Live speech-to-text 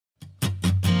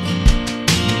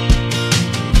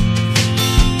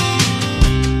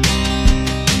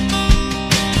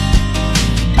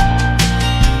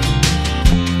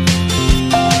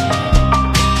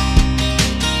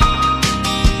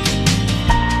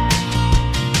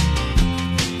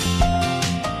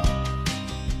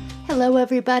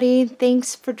everybody,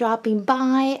 thanks for dropping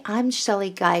by. I'm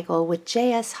Shellie Geigle with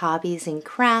JS Hobbies and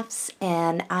Crafts,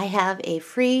 and I have a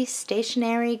free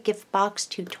stationery gift box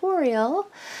tutorial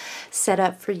set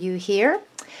up for you here.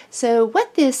 So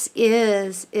what this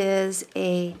is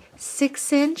a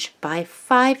 6-inch by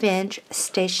 5-inch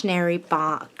stationery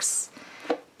box,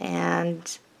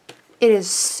 and it is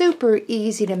super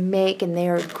easy to make, and they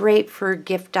are great for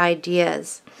gift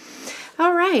ideas.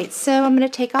 Alright, so I'm going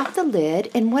to take off the lid,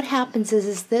 and what happens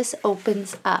is this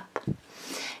opens up.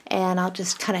 And I'll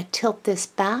just kind of tilt this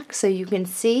back so you can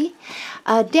see.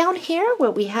 Down here,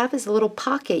 what we have is a little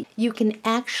pocket. You can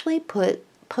actually put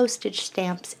postage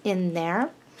stamps in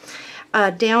there.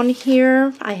 Down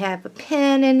here, I have a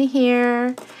pen in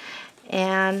here,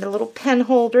 and a little pen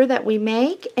holder that we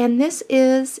make. And this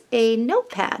is a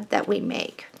notepad that we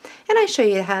make. And I show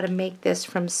you how to make this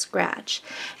from scratch.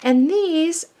 And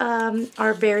these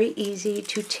are very easy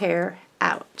to tear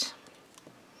out.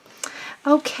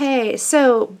 Okay,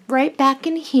 so right back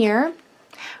in here,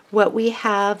 what we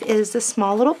have is a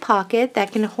small little pocket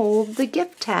that can hold the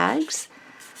gift tags.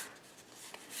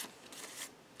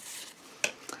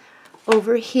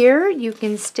 Over here, you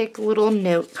can stick little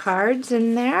note cards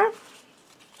in there.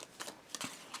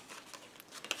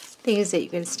 Things that you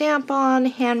can stamp on,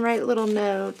 handwrite little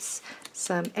notes,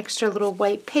 some extra little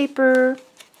white paper,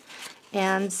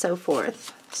 and so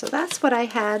forth. So that's what I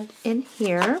had in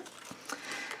here.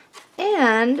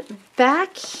 And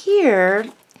back here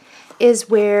is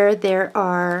where there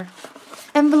are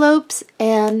envelopes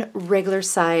and regular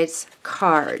size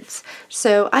cards.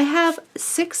 So I have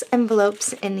 6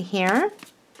 envelopes in here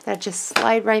that just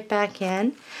slide right back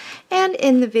in. And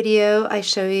in the video, I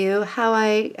show you how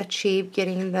I achieve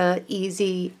getting the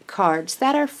easy cards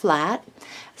that are flat,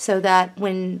 so that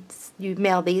when you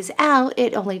mail these out,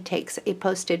 it only takes a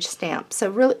postage stamp. So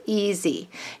real easy.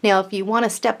 Now, if you want to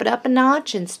step it up a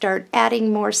notch and start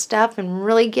adding more stuff and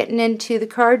really getting into the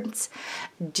cards,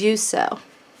 do so.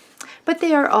 But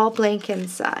they are all blank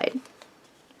inside.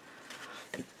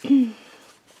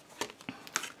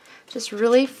 Just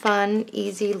really fun,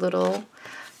 easy little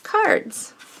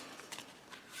cards.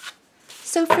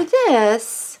 So for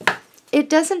this, it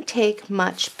doesn't take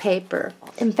much paper.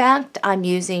 In fact, I'm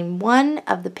using one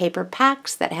of the paper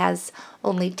packs that has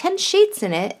only 10 sheets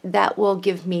in it that will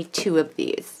give me 2 of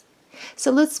these.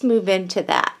 So let's move into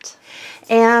that.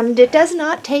 And it does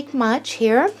not take much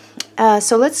here.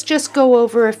 So let's just go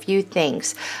over a few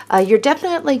things. You're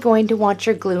definitely going to want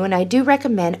your glue, and I do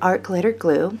recommend art glitter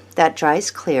glue that dries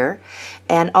clear,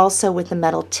 and also with the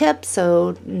metal tip,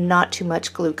 so not too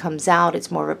much glue comes out.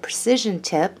 It's more of a precision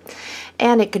tip,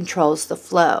 and it controls the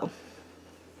flow.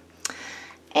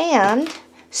 And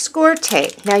score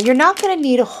tape. Now, you're not going to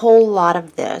need a whole lot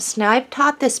of this. Now, I've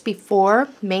taught this before,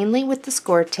 mainly with the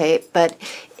score tape, but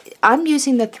I'm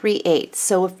using the 3/8.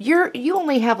 So if you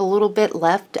only have a little bit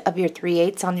left of your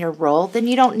 3/8 on your roll, then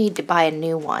you don't need to buy a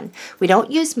new one. We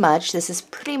don't use much. This is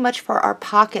pretty much for our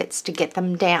pockets to get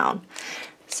them down.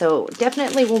 So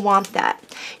definitely we'll want that.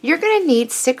 You're going to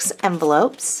need 6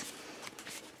 envelopes.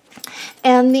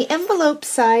 And the envelope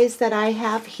size that I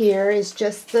have here is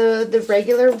just the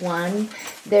regular one.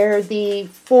 They're the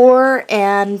 4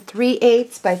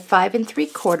 3/8 by 5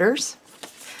 3/4.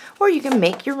 Or you can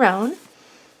make your own.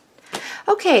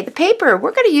 Okay, the paper.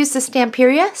 We're going to use the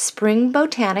Stamperia Spring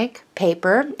Botanic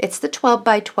paper. It's the 12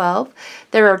 by 12.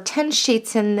 There are 10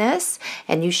 sheets in this,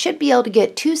 and you should be able to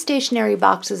get 2 stationery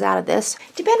boxes out of this,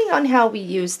 depending on how we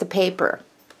use the paper.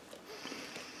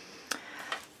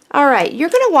 Alright, you're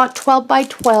going to want 12 by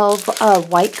 12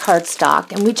 white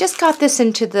cardstock, and we just got this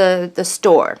into the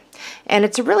store. And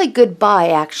it's a really good buy,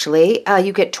 actually.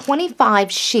 You get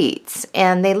 25 sheets,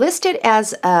 and they list it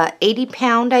as 80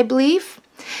 pound, I believe.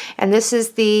 And this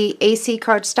is the AC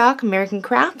cardstock, American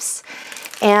Crafts.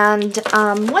 And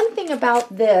one thing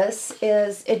about this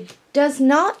is it does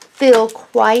not feel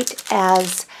quite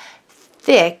as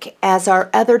thick as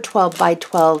our other 12 by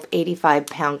 12 85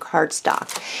 pound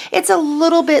cardstock. It's a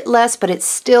little bit less, but it's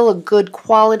still a good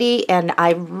quality, and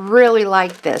I really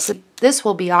like this. This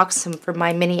will be awesome for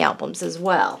my mini albums as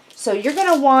well. So you're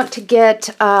going to want to get,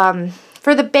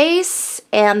 for the base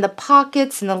and the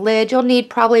pockets and the lid, you'll need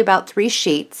probably about 3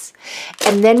 sheets.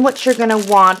 And then what you're going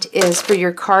to want is for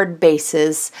your card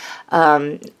bases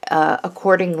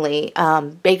accordingly.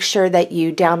 Make sure that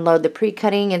you download the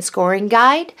pre-cutting and scoring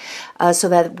guide so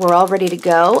that we're all ready to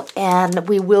go. And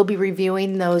we will be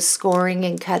reviewing those scoring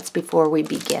and cuts before we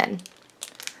begin.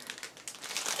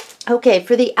 Okay,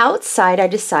 for the outside, I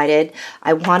decided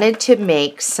I wanted to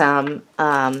make some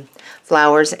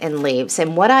flowers and leaves.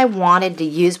 And what I wanted to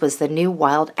use was the new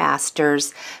Wild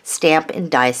Asters Stamp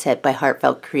and Die Set by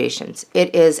Heartfelt Creations.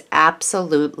 It is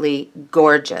absolutely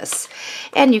gorgeous.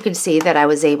 And you can see that I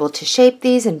was able to shape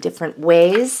these in different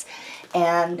ways.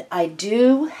 And I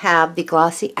do have the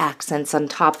glossy accents on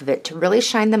top of it to really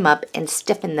shine them up and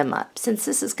stiffen them up, since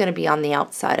this is going to be on the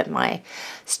outside of my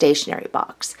stationery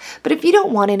box. But if you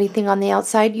don't want anything on the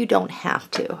outside, you don't have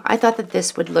to. I thought that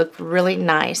this would look really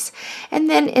nice. And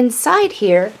then inside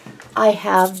here, I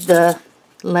have the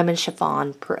lemon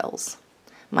chiffon prills,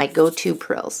 my go-to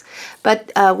prills.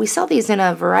 But we sell these in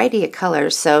a variety of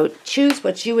colors, so choose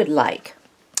what you would like.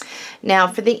 Now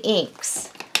for the inks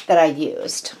that I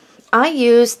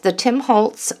used the Tim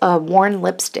Holtz Worn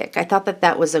Lipstick. I thought that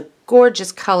that was a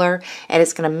gorgeous color, and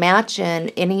it's going to match in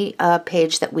any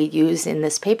page that we use in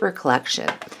this paper collection.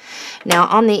 Now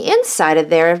on the inside of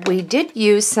there, we did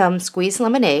use some squeezed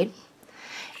lemonade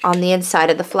on the inside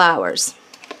of the flowers.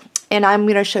 And I'm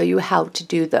going to show you how to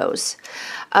do those.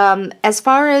 As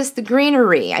far as the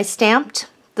greenery, I stamped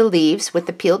the leaves with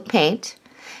the peeled paint.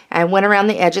 I went around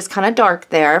the edges kind of dark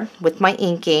there with my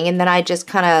inking, and then I just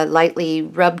kind of lightly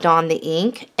rubbed on the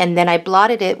ink, and then I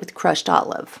blotted it with crushed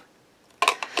olive.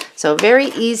 So very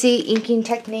easy inking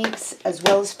techniques as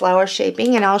well as flower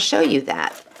shaping, and I'll show you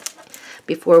that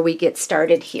before we get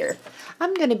started here.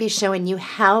 I'm going to be showing you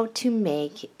how to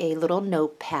make a little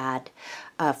notepad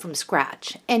from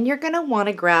scratch, and you're going to want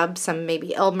to grab some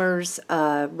maybe Elmer's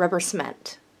rubber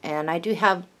cement. And I do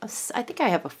have, I think I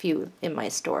have a few in my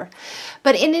store.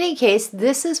 But in any case,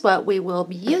 this is what we will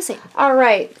be using. All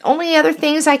right, only other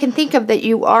things I can think of that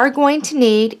you are going to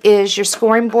need is your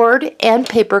scoring board and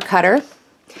paper cutter,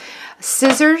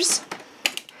 scissors,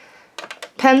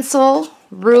 pencil,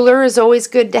 ruler is always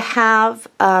good to have,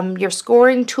 your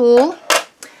scoring tool,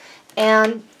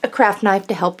 and a craft knife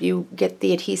to help you get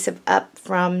the adhesive up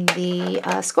from the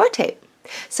score tape.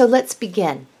 So let's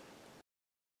begin.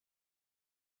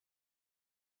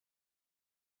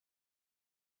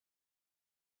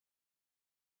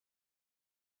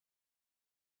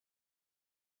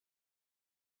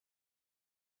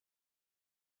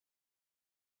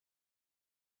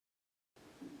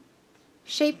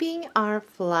 Shaping our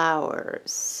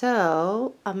flowers.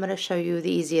 So I'm going to show you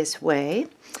the easiest way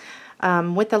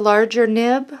with a larger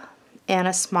nib and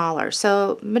a smaller.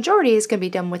 So majority is going to be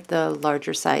done with the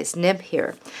larger size nib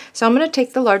here. So I'm going to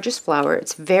take the largest flower.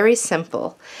 It's very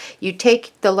simple. You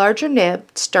take the larger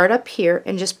nib, start up here,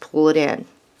 and just pull it in.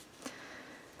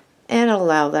 And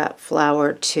allow that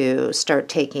flower to start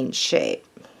taking shape.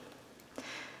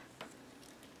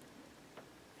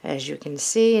 As you can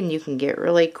see, and you can get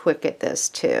really quick at this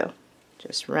too.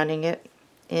 Just running it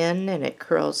in, and it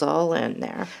curls all in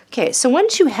there. Okay, so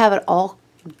once you have it all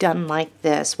done like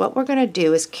this, what we're going to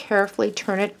do is carefully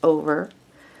turn it over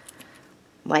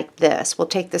like this. We'll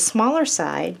take the smaller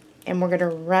side and we're going to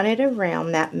run it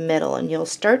around that middle, and you'll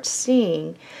start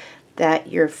seeing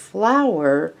that your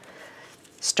flower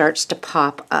starts to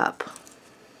pop up.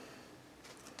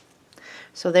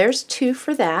 So there's two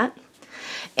for that.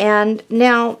 And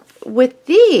now with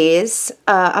these,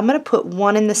 I'm going to put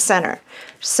one in the center.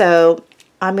 So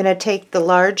I'm going to take the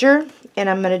larger, and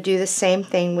I'm going to do the same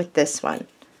thing with this one.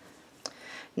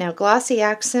 Now glossy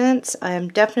accents, I am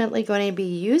definitely going to be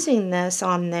using this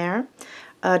on there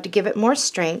to give it more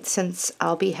strength, since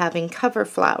I'll be having cover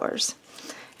flowers.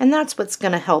 And that's what's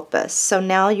going to help us. So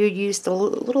now you use the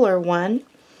littler one,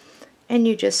 and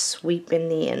you just sweep in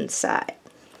the inside.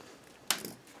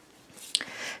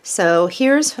 So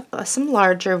here's some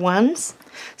larger ones.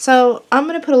 So I'm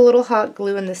going to put a little hot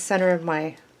glue in the center of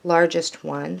my largest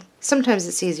one. Sometimes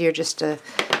it's easier just to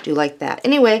do like that.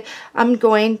 Anyway, I'm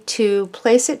going to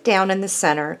place it down in the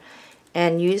center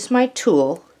and use my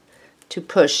tool to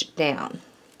push it down.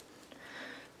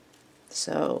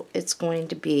 So it's going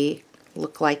to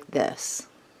look like this.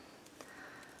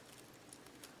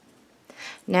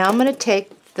 Now I'm going to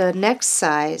take the next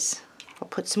size, I'll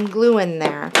put some glue in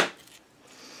there,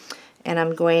 and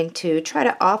I'm going to try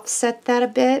to offset that a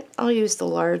bit. I'll use the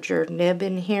larger nib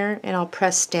in here, and I'll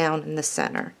press down in the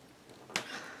center.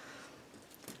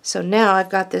 So now I've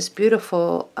got this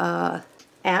beautiful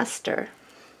aster.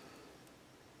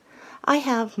 I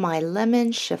have my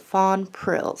lemon chiffon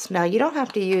prills. Now you don't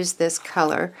have to use this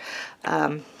color.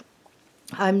 I'm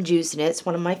using it. It's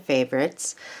one of my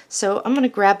favorites. So I'm going to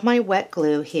grab my wet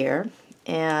glue here,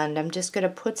 and I'm just going to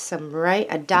put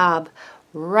a dab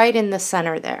right in the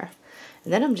center there.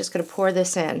 And then I'm just going to pour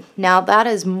this in. Now that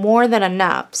is more than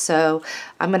enough, so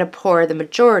I'm going to pour the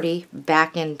majority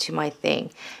back into my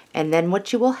thing. And then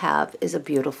what you will have is a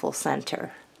beautiful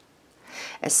center.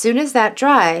 As soon as that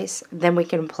dries, then we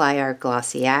can apply our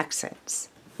glossy accents.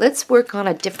 Let's work on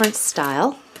a different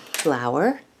style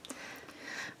flower.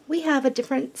 We have a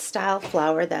different style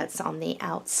flower that's on the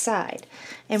outside.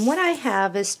 And what I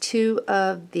have is 2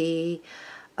 of the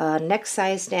next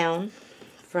size down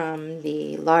from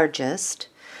the largest.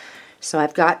 So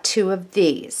I've got 2 of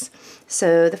these.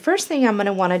 So the first thing I'm going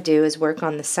to want to do is work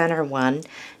on the center one,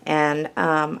 and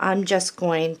I'm just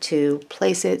going to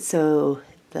place it so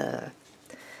the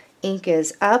ink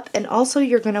is up, and also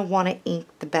you're going to want to ink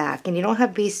the back, and you don't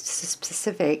have to be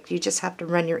specific, you just have to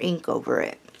run your ink over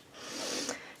it.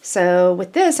 So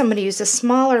with this I'm going to use a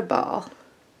smaller ball,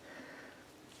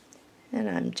 and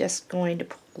I'm just going to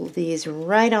pull these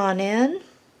right on in.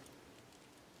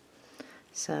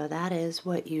 So that is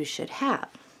what you should have.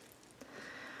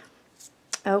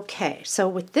 Okay, so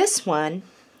with this one,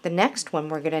 the next one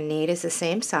we're going to need is the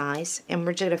same size, and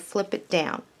we're just going to flip it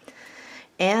down.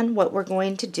 And what we're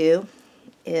going to do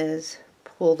is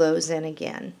pull those in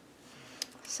again.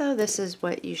 So this is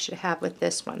what you should have with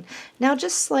this one. Now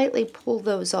just slightly pull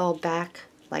those all back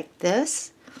like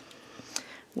this.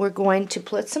 We're going to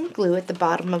put some glue at the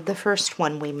bottom of the first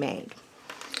one we made,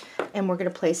 and we're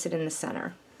going to place it in the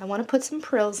center. I want to put some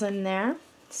frills in there,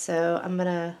 so I'm going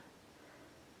to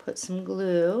put some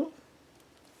glue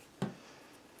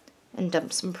and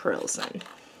dump some frills in.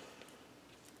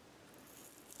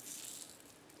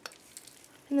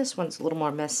 And this one's a little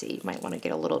more messy. You might want to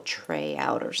get a little tray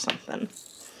out or something.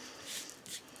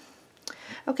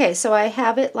 Okay, so I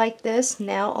have it like this.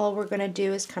 Now all we're going to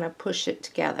do is kind of push it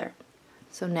together.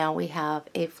 So now we have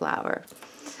a flower,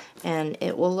 and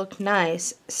it will look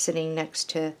nice sitting next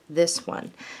to this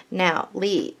one. Now,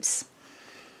 leaves.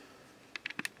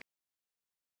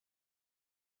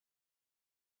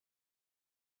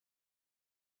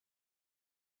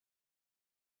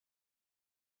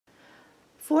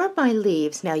 For my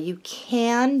leaves, now you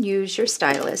can use your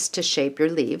stylus to shape your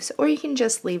leaves, or you can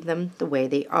just leave them the way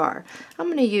they are. I'm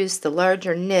going to use the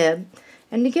larger nib,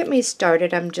 and to get me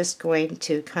started I'm just going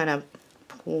to kind of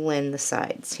pull in the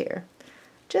sides here,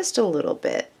 just a little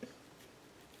bit.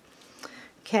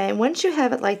 Okay, once you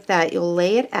have it like that, you'll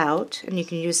lay it out, and you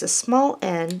can use a small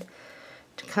end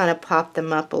to kind of pop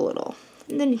them up a little.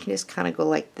 And then you can just kind of go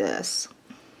like this.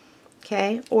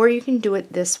 Okay, or you can do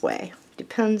it this way.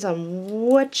 Depends on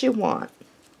what you want.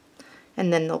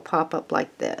 And then they'll pop up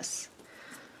like this.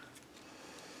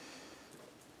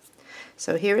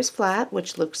 So here is flat,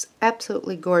 which looks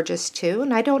absolutely gorgeous too,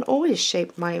 and I don't always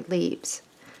shape my leaves.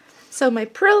 So my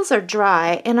frills are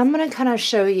dry, and I'm going to kind of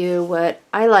show you what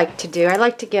I like to do. I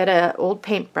like to get an old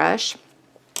paintbrush,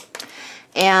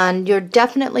 and you're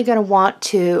definitely going to want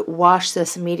to wash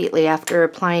this immediately after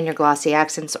applying your glossy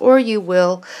accents, or you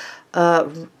will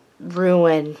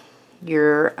ruin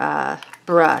your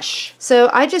brush. So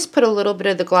I just put a little bit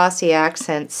of the glossy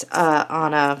accents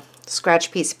on a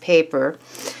scratch piece of paper,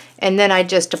 and then I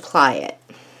just apply it.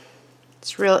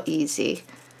 It's real easy.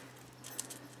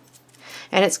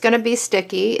 And it's going to be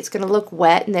sticky, it's going to look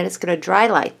wet, and then it's going to dry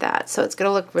like that. So it's going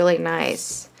to look really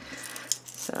nice.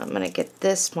 So I'm going to get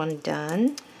this one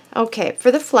done. Okay, for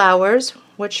the flowers,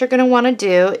 what you're going to want to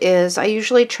do is, I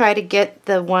usually try to get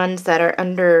the ones that are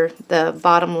under the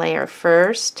bottom layer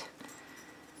first.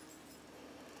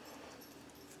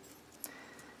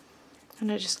 I'm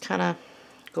going to just kind of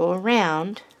go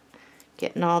around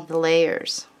getting all the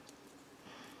layers.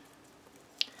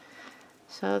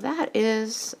 So that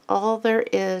is all there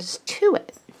is to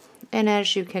it. And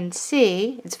as you can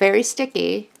see, it's very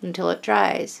sticky until it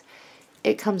dries.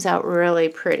 It comes out really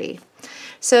pretty.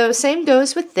 So same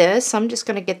goes with this. I'm just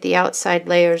going to get the outside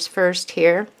layers first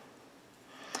here,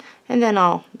 and then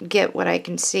I'll get what I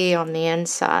can see on the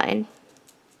inside.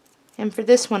 And for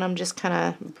this one I'm just kind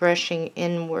of brushing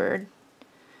inward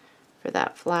for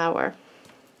that flower.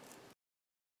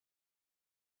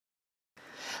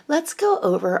 Let's go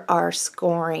over our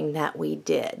scoring that we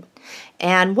did.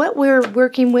 And what we're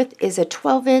working with is a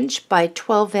 12-inch by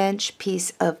 12-inch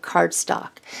piece of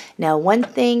cardstock. Now, one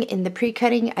thing in the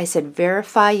pre-cutting, I said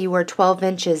verify you are 12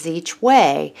 inches each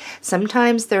way.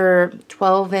 Sometimes they're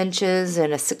 12 inches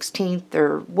and a 16th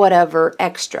or whatever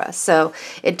extra. So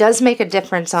it does make a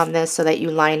difference on this so that you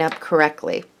line up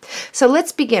correctly. So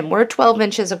let's begin. We're 12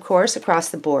 inches, of course, across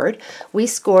the board. We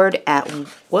scored at,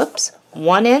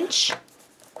 1 inch,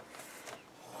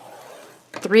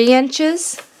 3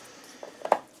 inches,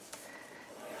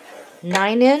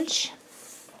 9 inch,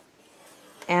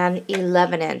 and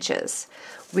 11 inches.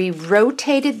 We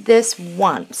rotated this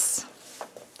once,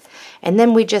 and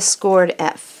then we just scored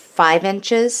at 5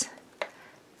 inches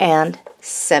and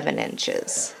 7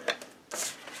 inches.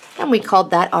 And we called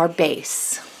that our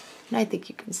base. And I think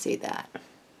you can see that.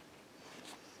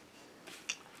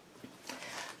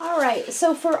 All right,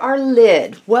 so for our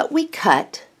lid, what we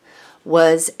cut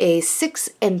was a 6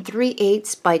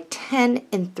 3/8 by 10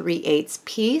 3/8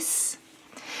 piece.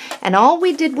 And all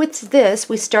we did with this,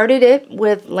 we started it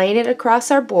with laying it across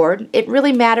our board. It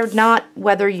really mattered not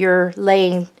whether you're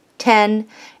laying 10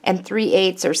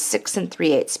 3/8 or 6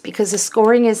 3/8 because the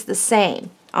scoring is the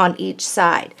same on each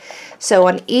side. So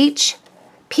on each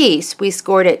piece, we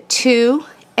scored it 2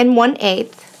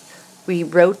 1/8. We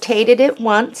rotated it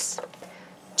once,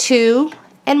 2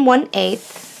 1/8.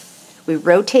 We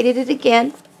rotated it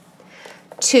again,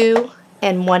 2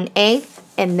 1/8,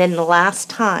 and then the last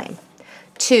time,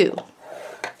 2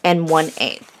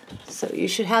 1/8. So you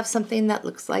should have something that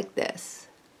looks like this.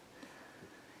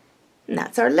 And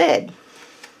that's our lid.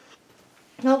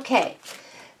 Okay.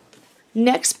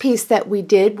 Next piece that we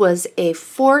did was a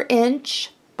 4"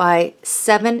 by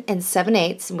 7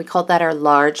 7/8, and we called that our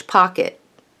large pocket.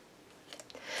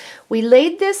 We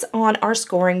laid this on our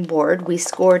scoring board. We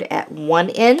scored at 1"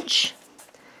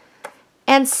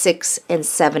 and 6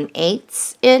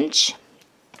 7/8 inch.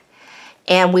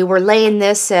 And we were laying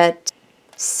this at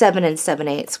 7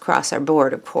 7/8 across our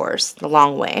board, of course, the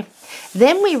long way.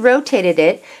 Then we rotated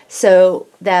it so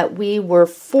that we were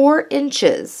 4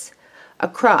 inches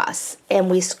across, and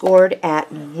we scored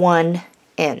at 1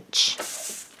 inch.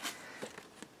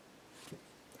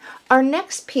 Our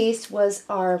next piece was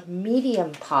our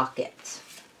medium pocket.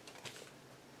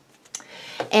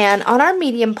 And on our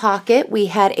medium pocket, we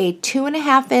had a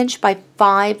 2½ inch by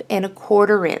 5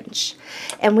 1/4 inch.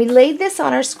 And we laid this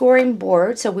on our scoring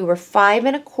board, so we were 5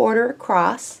 1/4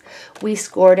 across. We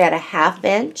scored at a 1/2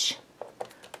 inch,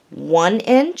 1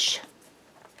 inch.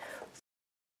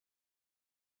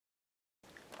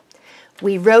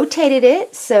 We rotated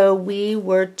it, so we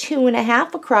were 2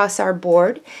 1/2 across our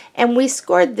board, and we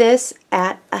scored this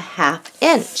at a 1/2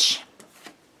 inch.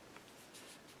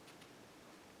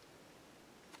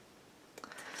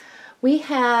 We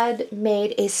had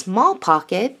made a small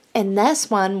pocket, and this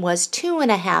one was 2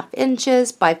 1/2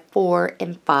 inches by 4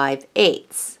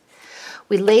 5/8.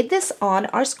 We laid this on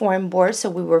our scoring board,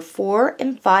 so we were 4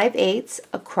 5/8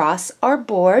 across our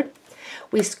board.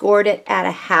 We scored it at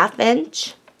a 1/2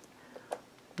 inch,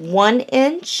 1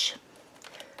 inch,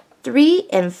 3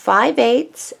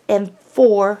 5/8, and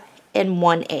 4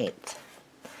 1/8.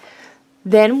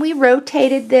 Then we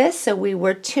rotated this, so we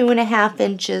were 2 1/2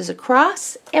 inches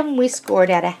across, and we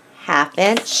scored at a 1/2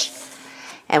 inch,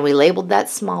 and we labeled that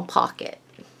small pocket.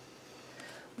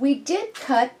 We did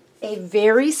cut a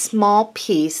very small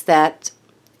piece that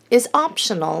is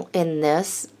optional in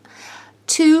this,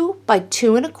 2 by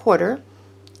 2 1/4,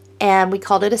 and we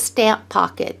called it a stamp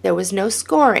pocket. There was no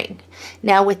scoring.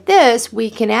 Now with this, we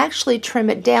can actually trim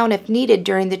it down if needed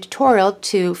during the tutorial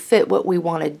to fit what we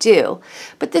want to do.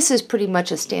 But this is pretty much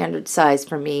a standard size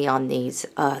for me on these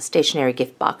stationery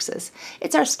gift boxes.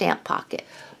 It's our stamp pocket.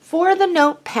 For the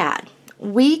notepad,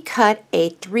 we cut a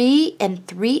 3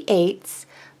 3/8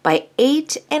 by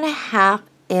 8 1/2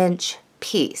 inch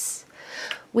piece.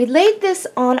 We laid this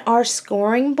on our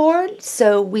scoring board,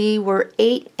 so we were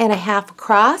 8 1/2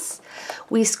 across.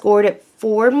 We scored at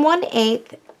 4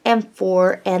 1/8 and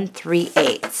 4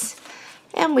 3/8,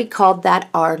 and we called that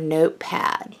our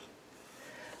notepad.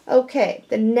 Okay,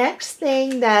 the next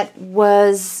thing that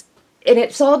was, and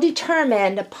it's all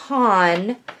determined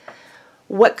upon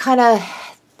what kind of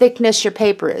thickness your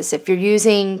paper is. If you're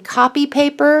using copy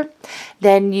paper,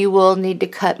 then you will need to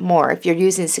cut more. If you're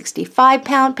using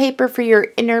 65-pound paper for your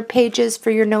inner pages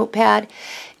for your notepad,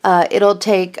 it'll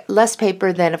take less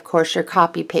paper than, of course, your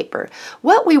copy paper.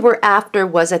 What we were after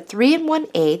was a 3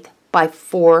 1/8 by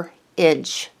 4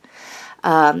 inch.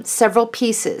 Several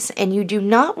pieces, and you do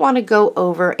not want to go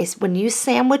over, when you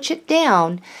sandwich it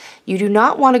down, you do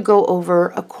not want to go over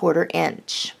a 1/4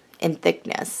 inch in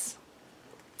thickness.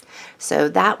 So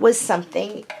that was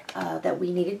something that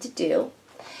we needed to do.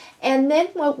 And then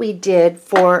what we did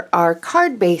for our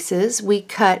card bases, we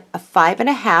cut a 5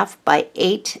 1/2 by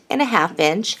 8 1/2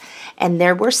 inch, and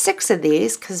there were 6 of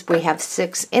these because we have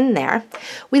 6 in there.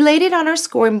 We laid it on our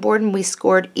scoring board, and we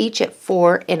scored each at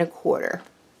 4 1/4.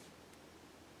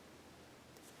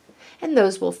 And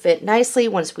those will fit nicely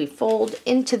once we fold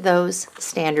into those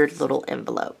standard little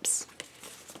envelopes.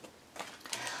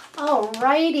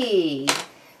 Alrighty.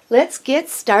 Let's get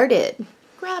started.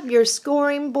 Grab your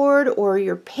scoring board or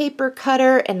your paper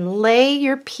cutter and lay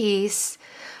your piece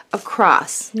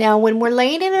across. Now when we're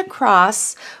laying it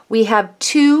across, we have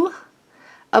 2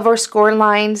 of our score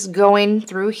lines going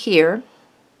through here,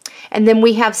 and then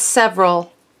we have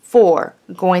 4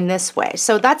 going this way.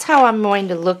 So that's how I'm going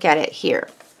to look at it here.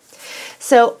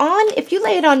 So if you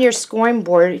lay it on your scoring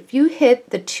board, if you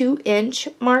hit the 2-inch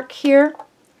mark here,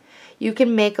 you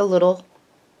can make a little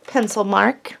pencil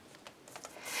mark,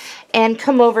 and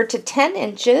come over to 10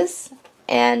 inches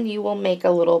and you will make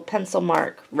a little pencil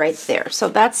mark right there. So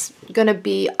that's going to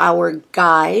be our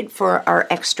guide for our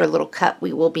extra little cut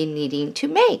we will be needing to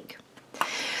make.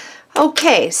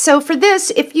 Okay, so for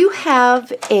this, if you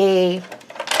have a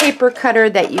paper cutter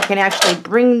that you can actually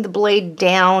bring the blade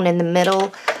down in the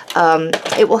middle,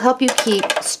 it will help you keep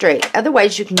straight.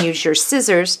 Otherwise, you can use your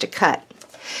scissors to cut.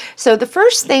 So the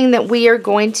first thing that we are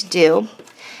going to do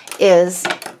is,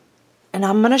 and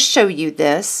I'm going to show you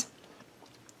this,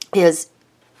 is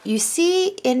you see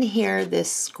in here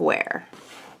this square.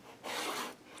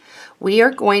 We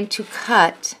are going to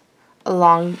cut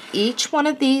along each one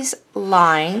of these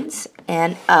lines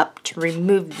and up to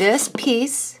remove this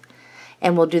piece,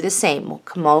 and we'll do the same. We'll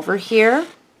come over here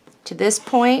to this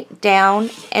point,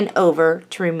 down and over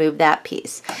to remove that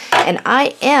piece. And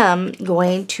I am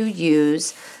going to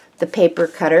use the paper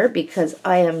cutter because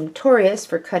I am notorious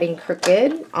for cutting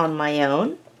crooked on my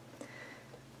own.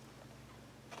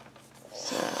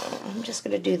 So I'm just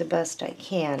going to do the best I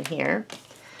can here.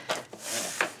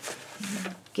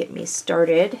 Get me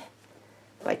started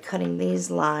by cutting these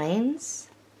lines.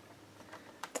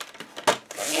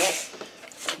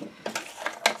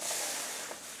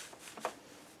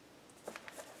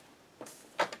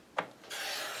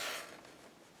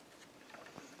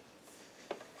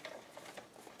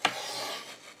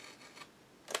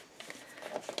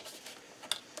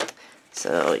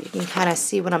 So you can kind of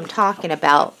see what I'm talking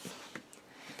about.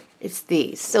 It's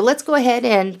these. So let's go ahead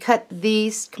and cut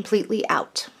these completely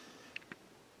out.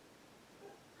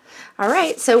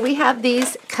 Alright, so we have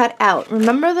these cut out.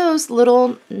 Remember those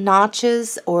little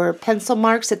notches or pencil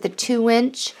marks at the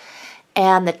 2-inch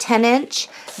and the 10-inch?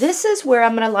 This is where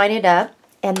I'm going to line it up,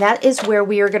 and that is where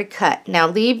we are going to cut. Now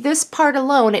leave this part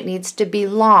alone. It needs to be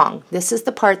long. This is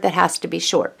the part that has to be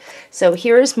short. So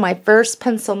here's my first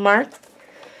pencil mark,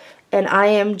 and I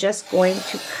am just going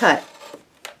to cut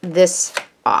this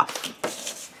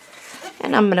off.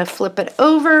 And I'm going to flip it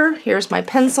over. Here's my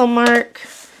pencil mark,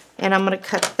 and I'm going to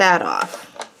cut that off.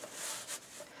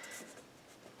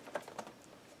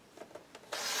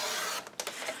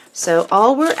 So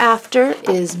all we're after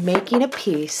is making a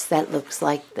piece that looks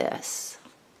like this.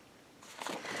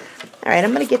 Alright,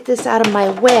 I'm going to get this out of my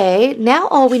way. Now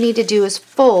all we need to do is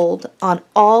fold on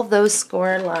all those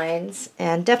score lines,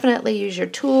 and definitely use your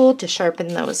tool to sharpen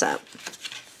those up.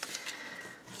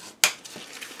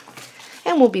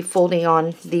 And we'll be folding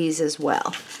on these as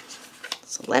well.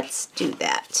 So let's do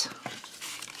that.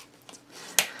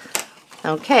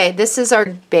 Okay, this is our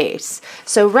base.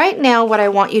 So right now what I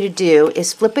want you to do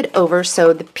is flip it over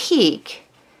so the peak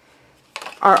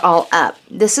are all up.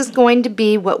 This is going to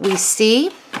be what we see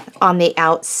on the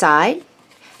outside.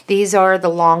 These are the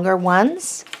longer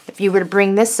ones. If you were to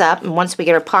bring this up, and once we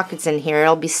get our pockets in here,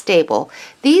 it'll be stable.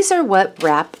 These are what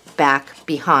wrap back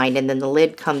behind, and then the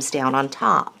lid comes down on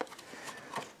top.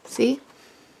 See?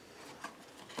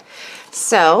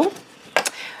 So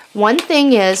one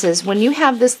thing is when you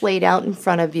have this laid out in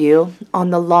front of you on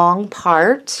the long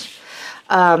part,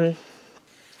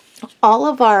 all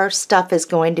of our stuff is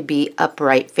going to be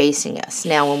upright facing us.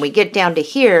 Now when we get down to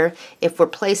here, if we're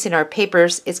placing our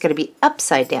papers, it's going to be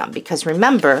upside down, because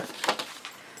remember,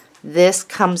 this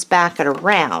comes back and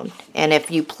around, and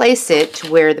if you place it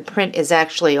to where the print is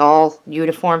actually all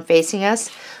uniform facing us,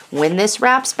 when this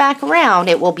wraps back around,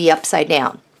 it will be upside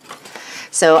down.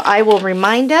 So I will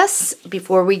remind us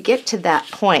before we get to that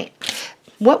point.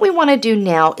 What we want to do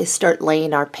now is start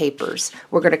laying our papers.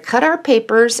 We're going to cut our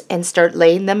papers and start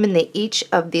laying them in each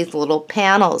of these little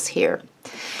panels here.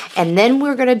 And then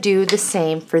we're going to do the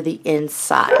same for the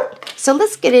inside. So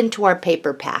let's get into our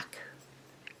paper pack.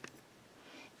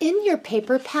 In your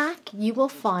paper pack, you will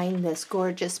find this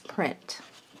gorgeous print.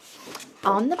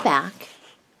 On the back,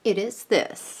 it is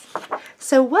this.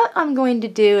 So what I'm going to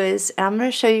do is, I'm going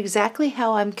to show you exactly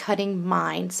how I'm cutting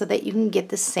mine so that you can get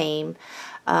the same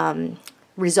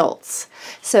results.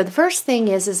 So the first thing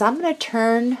is I'm going to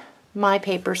turn my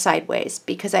paper sideways,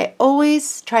 because I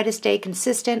always try to stay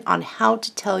consistent on how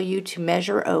to tell you to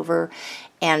measure over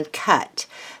and cut.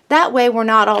 That way we're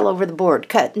not all over the board,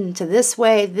 cutting to this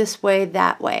way,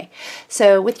 that way.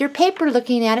 So with your paper,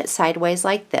 looking at it sideways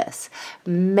like this,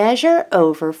 measure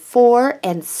over 4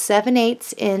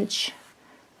 7/8 inch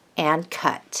and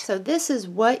cut. So this is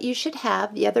what you should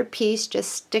have. The other piece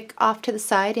just stick off to the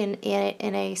side in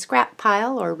a scrap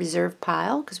pile or reserve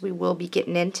pile, because we will be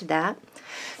getting into that.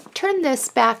 Turn this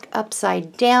back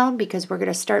upside down because we're going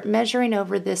to start measuring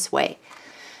over this way.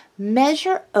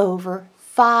 Measure over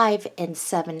 5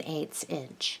 7/8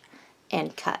 inch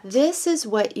and cut. This is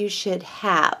what you should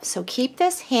have. So keep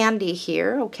this handy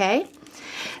here, okay?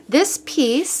 This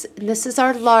piece, and this is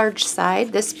our large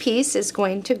side, this piece is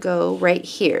going to go right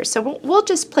here. So we'll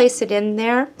just place it in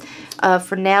there.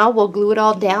 For now, we'll glue it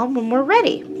all down when we're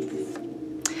ready.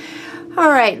 All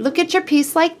right, look at your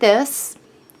piece like this.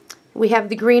 We have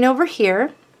the green over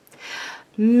here.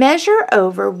 Measure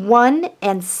over 1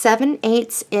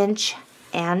 7/8 inch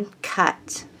and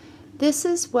cut. This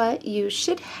is what you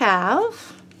should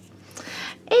have.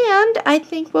 And I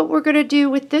think what we're going to do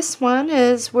with this one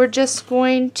is we're just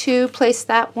going to place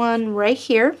that one right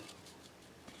here.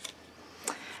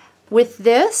 With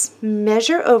this,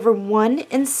 measure over 1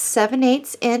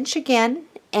 7/8 inch again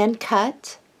and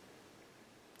cut.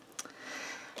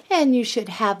 And you should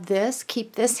have this.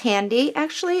 Keep this handy.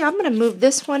 Actually, I'm going to move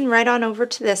this one right on over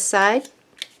to this side.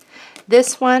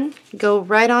 This one, go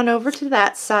right on over to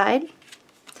that side.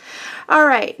 All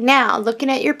right, now looking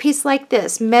at your piece like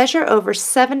this, measure over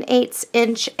 7/8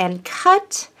 inch and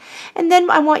cut. And then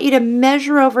I want you to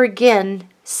measure over again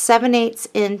 7/8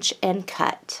 inch and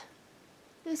cut.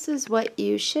 This is what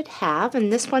you should have,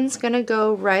 and this one's going to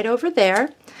go right over there.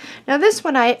 Now this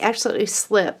one I actually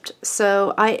slipped,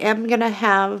 so I am going to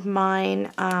have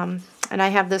mine, and I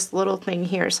have this little thing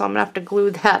here, so I'm going to have to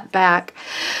glue that back.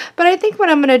 But I think what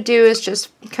I'm going to do is just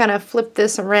kind of flip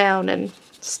this around and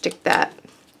stick that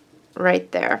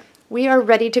right there. We are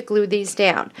ready to glue these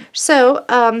down. So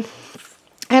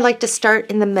I like to start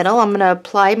in the middle. I'm going to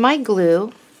apply my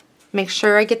glue. Make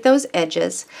sure I get those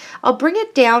edges. I'll bring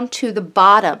it down to the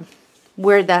bottom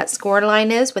where that score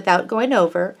line is without going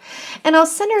over, and I'll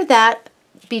center that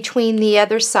between the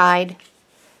other side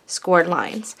scored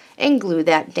lines and glue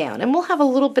that down, and we'll have a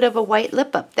little bit of a white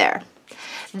lip up there.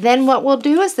 Then what we'll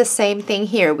do is the same thing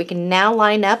here. We can now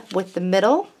line up with the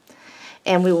middle,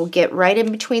 and we will get right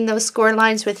in between those score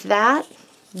lines with that,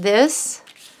 this,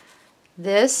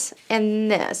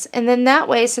 and this. And then that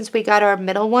way, since we got our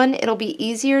middle one, it'll be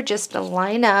easier just to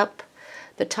line up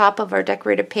the top of our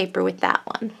decorated paper with that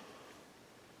one.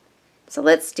 So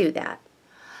let's do that.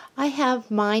 I have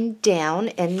mine down,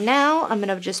 and now I'm going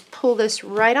to just pull this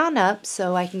right on up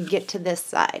so I can get to this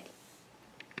side.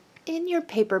 In your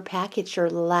paper pack, it's your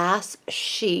last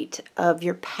sheet of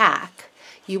your pack.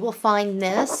 You will find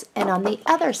this, and on the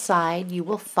other side you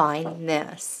will find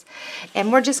this.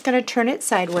 And we're just going to turn it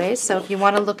sideways, so if you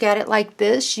want to look at it like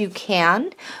this, you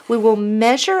can. We will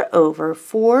measure over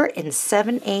 4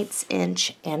 7/8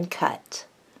 inch and cut.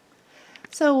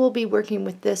 So we'll be working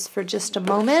with this for just a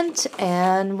moment,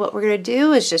 and what we're going to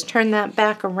do is just turn that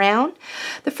back around.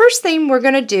 The first thing we're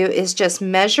going to do is just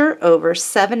measure over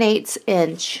 7/8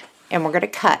 inch, and we're going to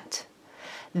cut.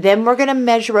 Then we're going to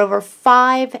measure over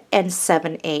 5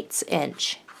 7/8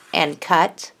 inch and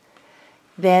cut.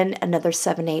 Then another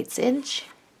 7/8 inch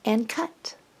and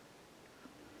cut.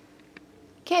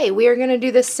 Okay, we are going to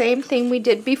do the same thing we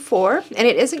did before, and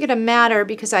it isn't going to matter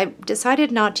because I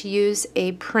decided not to use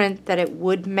a print that it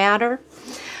would matter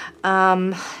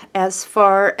as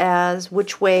far as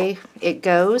which way it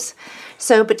goes.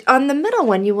 So, but on the middle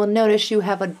one, you will notice you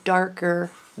have a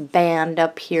darker band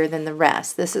up here than the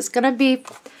rest. This is going to be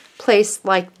placed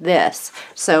like this.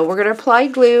 So we're going to apply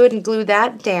glue and glue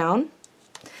that down,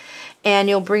 and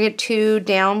you'll bring it to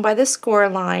down by the score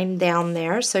line down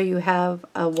there, so you have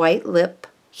a white lip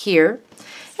here,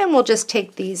 and we'll just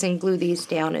take these and glue these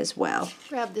down as well.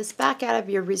 Grab this back out of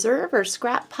your reserve or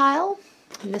scrap pile,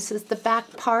 and this is the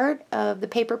back part of the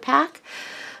paper pack.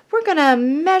 We're going to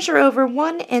measure over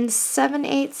 1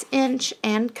 7/8 inch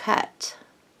and cut.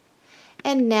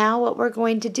 And now what we're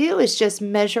going to do is just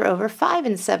measure over 5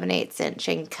 7/8 inch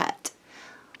and cut.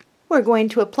 We're going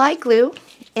to apply glue,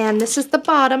 and this is the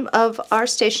bottom of our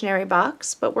stationery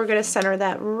box, but we're going to center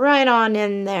that right on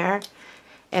in there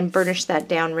and burnish that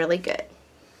down really good.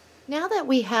 Now that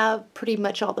we have pretty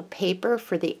much all the paper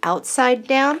for the outside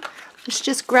down, let's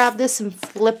just grab this and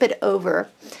flip it over.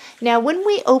 Now when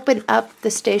we open up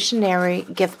the stationery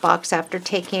gift box after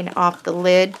taking off the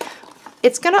lid,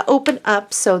 it's going to open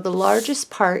up, so the largest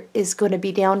part is going to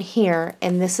be down here,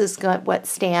 and this is what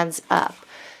stands up.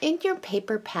 In your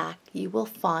paper pack, you will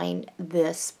find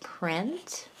this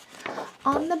print.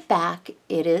 On the back,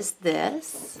 it is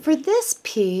this. For this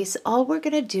piece, all we're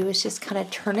going to do is just kind of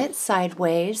turn it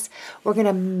sideways. We're going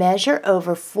to measure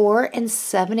over 4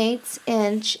 7/8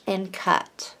 inch and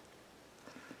cut.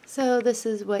 So this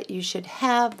is what you should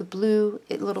have. The blue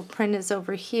little print is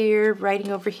over here,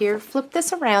 writing over here. Flip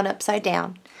this around upside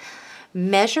down.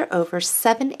 Measure over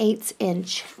 7/8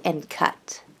 inch and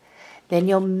cut. Then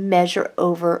you'll measure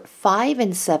over 5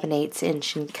 7/8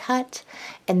 inch and cut,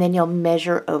 and then you'll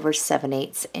measure over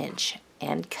 7/8 inch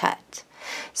and cut.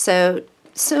 So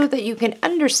that you can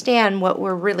understand what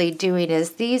we're really doing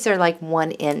is these are like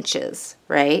 1 inches,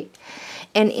 right?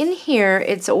 And in here,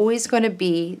 it's always going to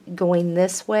be going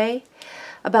this way,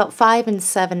 about 5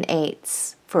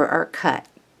 7/8 for our cut.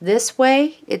 This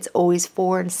way, it's always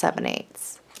 4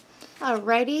 7/8.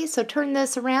 Alrighty, so turn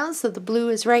this around so the blue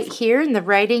is right here and the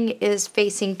writing is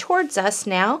facing towards us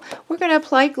now. We're going to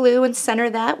apply glue and center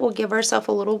that. We'll give ourselves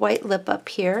a little white lip up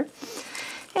here.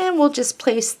 And we'll just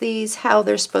place these how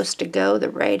they're supposed to go, the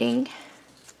writing.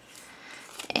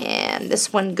 And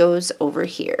this one goes over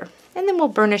here. And then we'll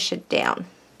burnish it down.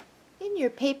 In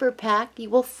your paper pack, you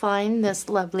will find this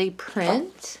lovely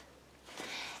print.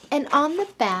 And on the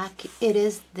back, it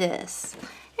is this.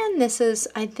 And this is,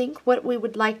 I think, what we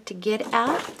would like to get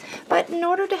at. But in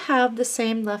order to have the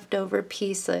same leftover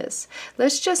pieces,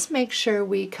 let's just make sure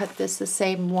we cut this the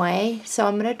same way. So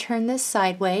I'm going to turn this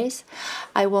sideways.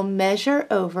 I will measure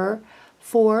over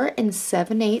 4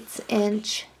 7/8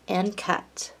 inch and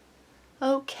cut.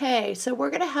 Okay, so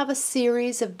we're going to have a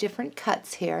series of different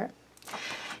cuts here.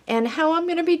 And how I'm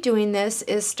going to be doing this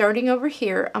is starting over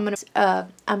here,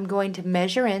 I'm going to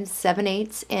measure in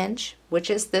 7/8 inch,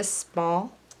 which is this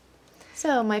small.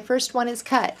 So my first one is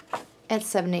cut at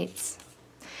 7/8.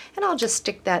 And I'll just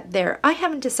stick that there. I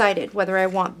haven't decided whether I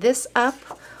want this up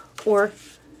or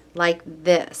like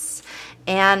this.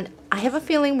 And I have a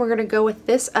feeling we're going to go with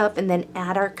this up and then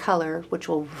add our color, which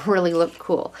will really look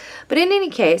cool. But in any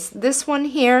case, this one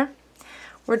here,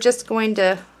 we're just going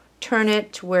to turn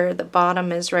it to where the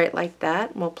bottom is right like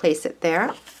that. We'll place it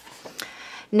there.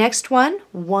 Next one,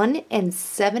 1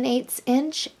 7/8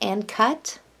 inch and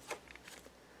cut.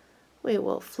 We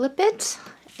will flip it,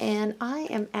 and I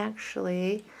am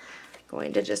actually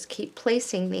going to just keep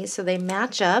placing these so they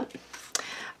match up.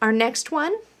 Our next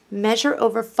one, measure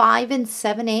over 5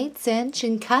 7/8 inch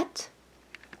and cut.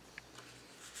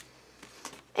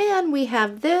 And we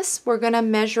have this, we're going to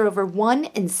measure over 1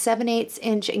 7/8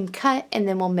 inch and cut, and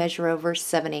then we'll measure over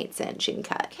 7/8 inch and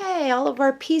cut. Okay, all of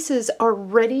our pieces are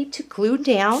ready to glue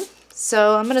down.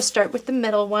 So I'm going to start with the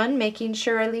middle one, making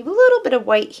sure I leave a little bit of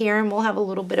white here, and we'll have a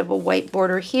little bit of a white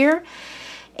border here.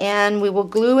 And we will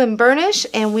glue and burnish,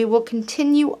 and we will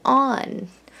continue on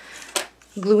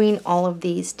gluing all of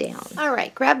these down. All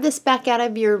right, grab this back out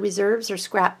of your reserves or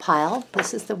scrap pile.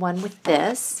 This is the one with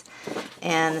this,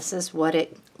 and this is what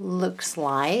it looks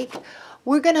like.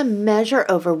 We're going to measure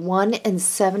over 1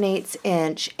 7/8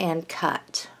 inch and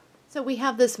cut. So we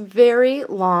have this very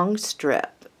long strip.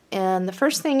 And the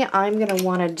first thing I'm going to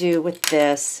want to do with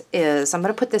this is, I'm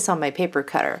going to put this on my paper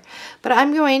cutter, but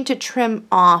I'm going to trim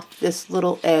off this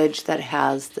little edge that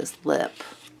has this lip.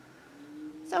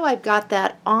 So I've got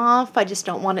that off. I just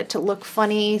don't want it to look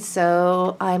funny,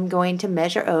 so I'm going to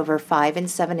measure over 5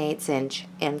 7/8 inch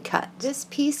and cut. This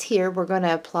piece here, we're going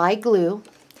to apply glue,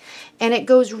 and it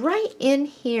goes right in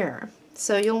here.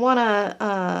 So you'll want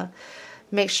to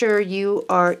make sure you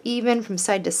are even from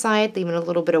side to side, leaving a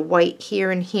little bit of white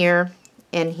here and here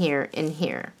and here and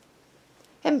here.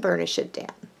 And burnish it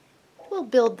down. We'll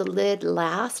build the lid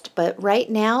last, but right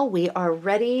now we are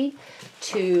ready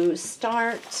to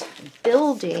start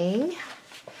building,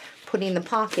 putting the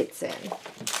pockets in.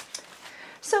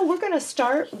 So we're going to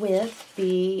start with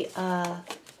the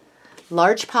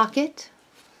large pocket,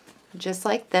 just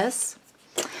like this.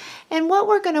 And what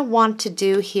we're going to want to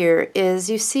do here is,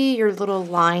 you see your little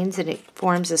lines and it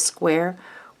forms a square.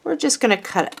 We're just going to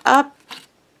cut up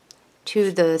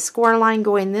to the square line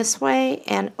going this way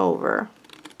and over.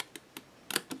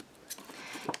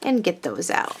 And get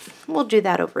those out. We'll do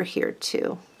that over here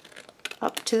too.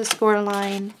 Up to the score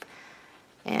line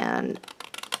and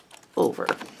over.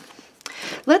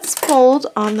 Let's fold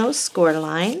on those score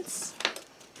lines.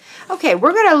 Okay,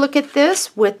 we're going to look at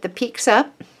this with the peaks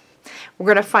up.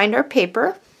 We're going to find our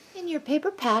paper. In your paper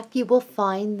pack, you will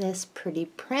find this pretty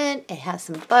print. It has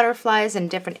some butterflies and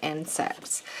different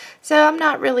insects. So I'm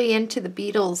not really into the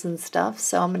beetles and stuff,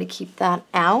 so I'm going to keep that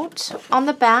out. On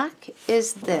the back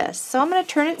is this. So I'm going to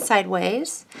turn it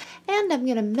sideways, and I'm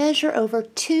going to measure over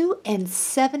 2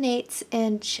 7/8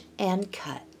 inch and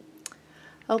cut.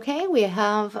 Okay, we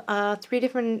have 3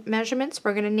 different measurements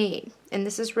we're going to need. And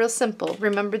this is real simple.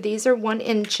 Remember, these are 1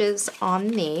 inches on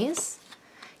these.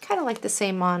 Kind of like the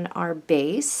same on our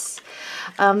base.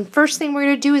 First thing we're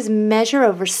going to do is measure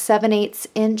over 7/8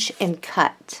 inch and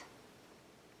cut.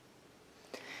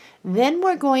 Then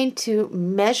we're going to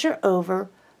measure over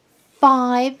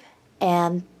 5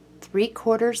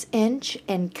 3/4 inch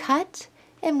and cut,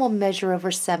 and we'll measure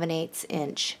over 7/8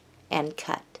 inch and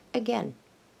cut again.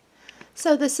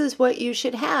 So this is what you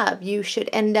should have. You should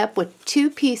end up with two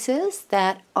pieces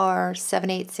that are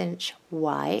 7/8 inch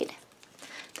wide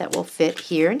that will fit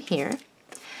here and here.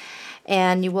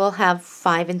 And you will have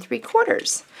 5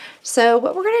 3/4. So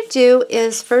what we're going to do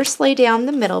is first lay down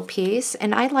the middle piece,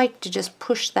 and I like to just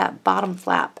push that bottom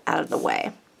flap out of the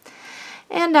way.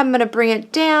 And I'm going to bring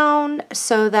it down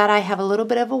so that I have a little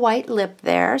bit of a white lip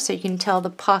there, so you can tell the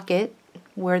pocket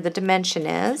where the dimension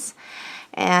is.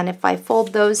 And if I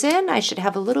fold those in, I should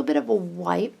have a little bit of a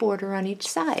white border on each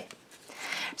side.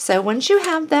 So once you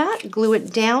have that, glue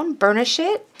it down, burnish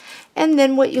it, and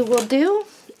then what you will do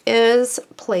is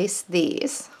place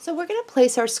these. So we're going to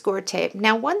place our score tape.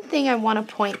 Now one thing I want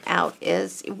to point out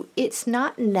is it's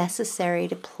not necessary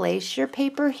to place your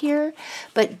paper here,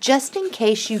 but just in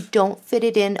case you don't fit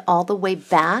it in all the way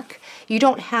back, you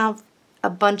don't have a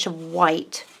bunch of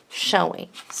white showing.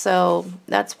 So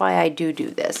that's why I do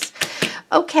this.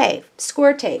 Okay,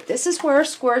 score tape. This is where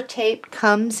score tape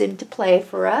comes into play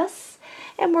for us,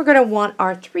 and we're going to want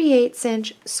our 3/8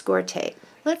 inch score tape.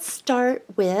 Let's start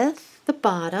with the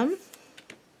bottom,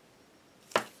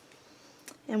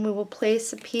 and we will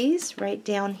place a piece right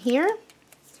down here,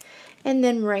 and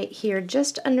then right here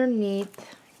just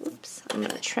underneath. Oops, I'm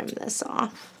going to trim this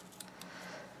off.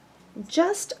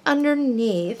 Just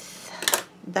underneath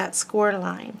that score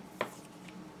line.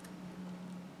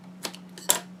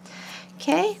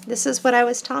 Okay, this is what I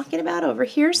was talking about over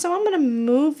here, so I'm going to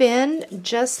move in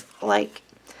just like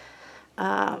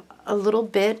a little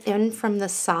bit in from the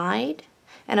side,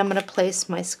 and I'm going to place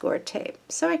my score tape.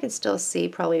 So I can still see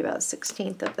probably about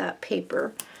 1/16 of that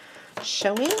paper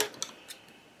showing.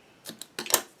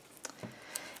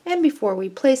 And before we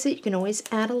place it, you can always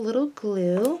add a little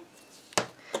glue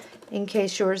in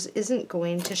case yours isn't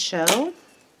going to show.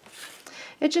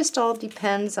 It just all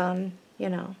depends on, you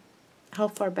know, how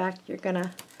far back you're going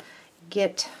to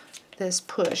get this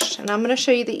pushed. And I'm going to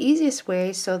show you the easiest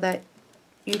way so that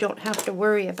you don't have to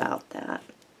worry about that.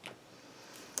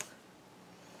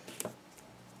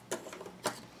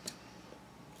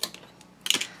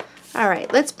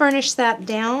 Alright, let's burnish that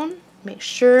down. Make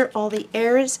sure all the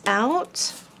air is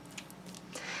out.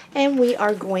 And we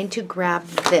are going to grab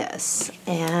this.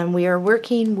 And we are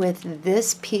working with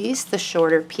this piece, the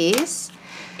shorter piece.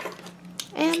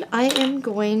 And I am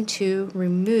going to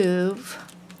remove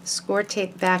score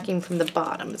tape backing from the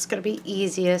bottom. It's going to be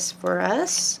easiest for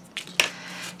us.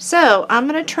 So I'm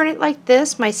going to turn it like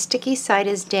this. My sticky side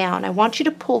is down. I want you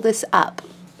to pull this up.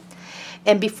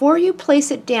 And before you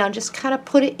place it down, just kind of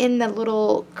put it in the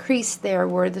little crease there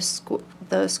where the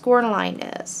score line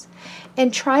is.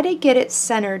 And try to get it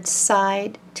centered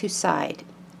side to side.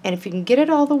 And if you can get it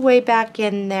all the way back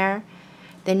in there,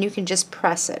 then you can just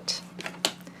press it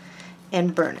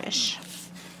and burnish.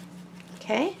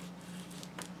 Okay?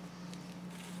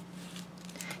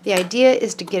 The idea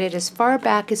is to get it as far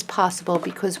back as possible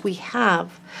because we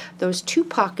have those two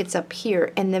pockets up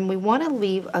here, and then we want to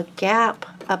leave a gap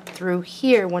up through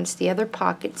here once the other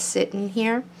pockets sit in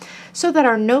here so that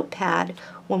our notepad,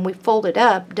 when we fold it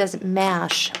up, doesn't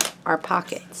mash our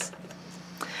pockets.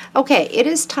 Okay, it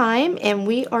is time, and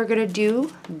we are going to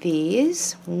do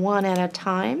these one at a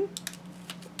time.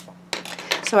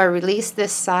 So I release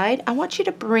this side. I want you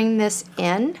to bring this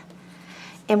in,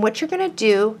 and what you're going to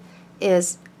do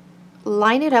is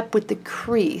line it up with the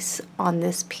crease on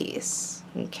this piece.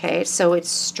 Okay, so it's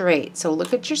straight. So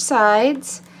look at your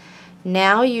sides.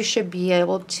 Now you should be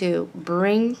able to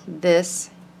bring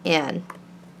this in.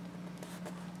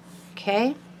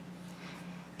 Okay,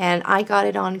 and I got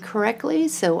it on correctly,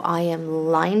 so I am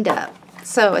lined up.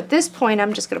 So at this point,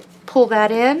 I'm just going to pull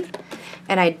that in,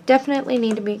 and I definitely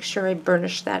need to make sure I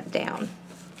burnish that down.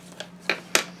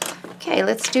 Okay,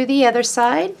 let's do the other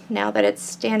side now that it's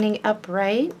standing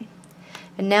upright.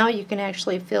 And now you can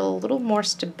actually feel a little more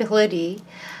stability,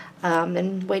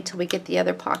 and wait till we get the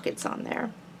other pockets on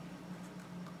there.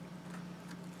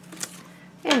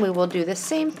 And we will do the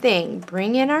same thing.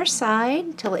 Bring in our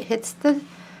side till it hits the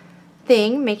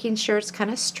thing, making sure it's kind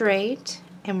of straight,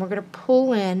 and we're going to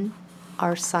pull in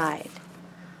our side.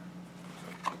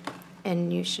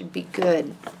 And you should be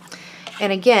good.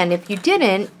 And again, if you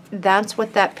didn't, that's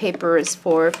what that paper is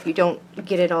for, if you don't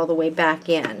get it all the way back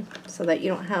in, so that you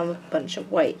don't have a bunch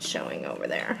of white showing over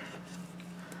there.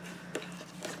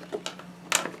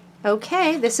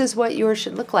 Okay, this is what yours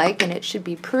should look like, and it should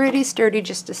be pretty sturdy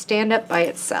just to stand up by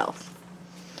itself.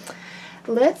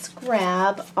 Let's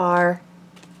grab our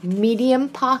medium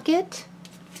pocket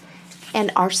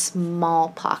and our small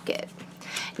pocket.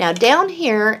 Now down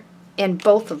here in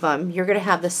both of them, you're going to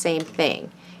have the same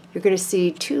thing. You're going to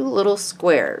see two little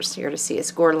squares. You're going to see a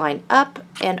score line up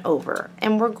and over,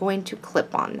 and we're going to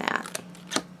clip on that.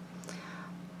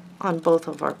 on both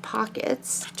of our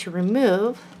pockets to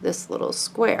remove this little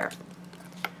square.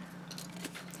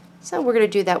 So we're going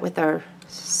to do that with our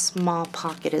small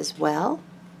pocket as well.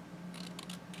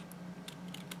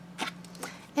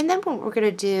 And then what we're going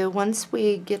to do once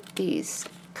we get these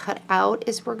cut out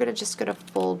is we're just going to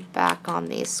fold back on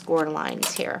these score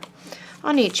lines here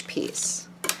on each piece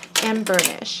and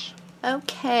burnish.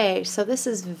 Okay, so this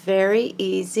is very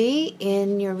easy.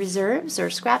 In your reserves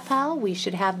or scrap pile, we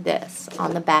should have this.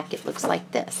 On the back it looks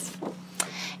like this.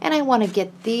 And I want to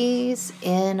get these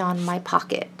in on my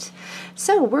pocket.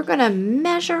 So we're going to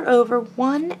measure over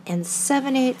 1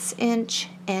 7/8 inch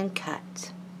and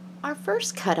cut. Our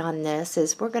first cut on this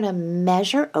is we're going to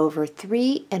measure over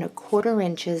 3 1/4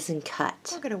 inches and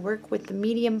cut. We're going to work with the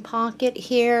medium pocket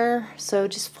here, so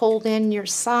just fold in your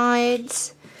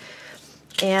sides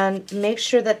and make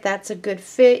sure that that's a good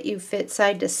fit. You fit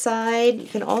side to side. You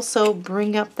can also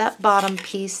bring up that bottom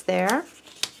piece there.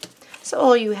 So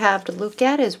all you have to look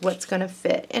at is what's going to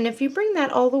fit. And if you bring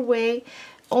that all the way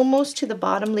almost to the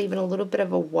bottom, leaving a little bit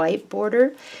of a white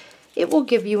border, it will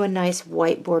give you a nice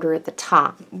white border at the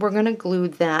top. We're going to glue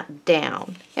that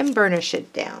down and burnish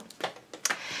it down.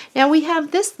 Now we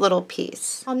have this little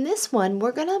piece. On this one,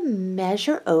 we're going to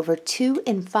measure over 2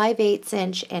 5/8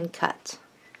 inch and cut.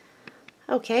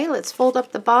 Okay, let's fold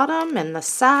up the bottom and the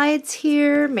sides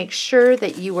here. Make sure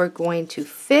that you are going to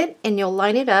fit and you'll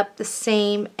line it up the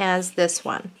same as this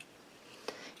one.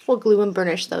 We'll glue and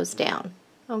burnish those down.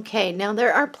 Okay, now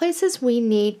there are places we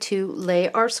need to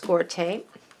lay our score tape.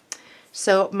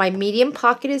 So my medium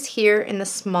pocket is here and the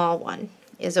small one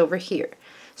is over here.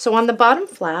 So on the bottom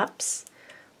flaps,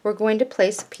 we're going to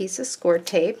place a piece of score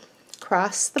tape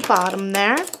across the bottom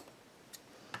there.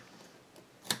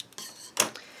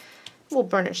 We'll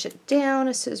burnish it down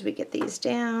as soon as we get these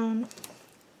down,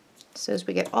 as soon as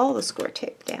we get all the score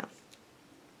tape down.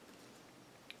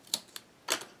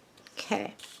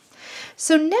 Okay,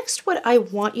 so next what I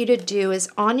want you to do is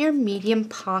on your medium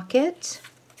pocket,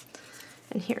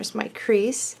 and here's my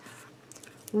crease,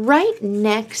 right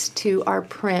next to our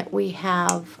print we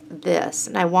have this,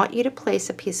 and I want you to place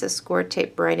a piece of score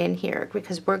tape right in here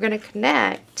because we're going to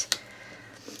connect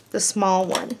the small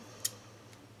one.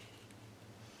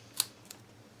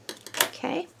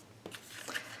 Okay.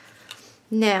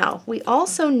 Now we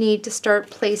also need to start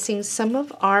placing some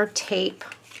of our tape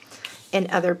in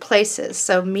other places.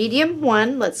 So medium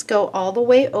one, let's go all the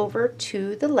way over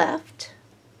to the left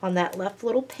on that left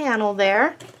little panel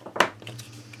there.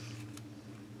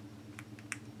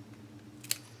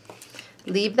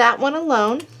 Leave that one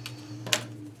alone.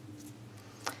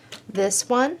 This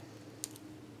one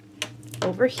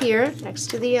over here next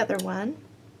to the other one.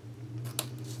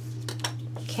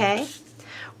 Okay.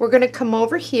 We're going to come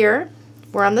over here.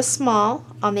 We're on the small.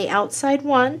 On the outside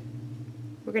one,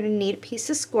 we're going to need a piece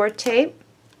of score tape.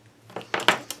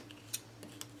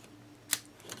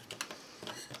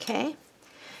 Okay.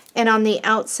 And on the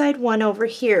outside one over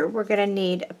here, we're going to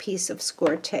need a piece of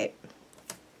score tape.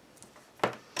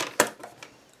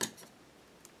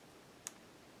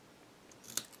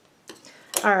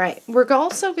 All right. We're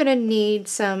also going to need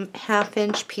some 1/2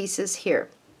 inch pieces here.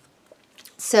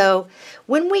 So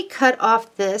when we cut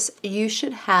off this, you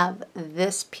should have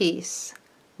this piece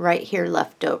right here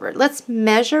left over. Let's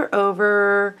measure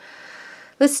over,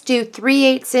 let's do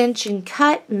 3/8 inch and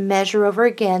cut, measure over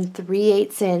again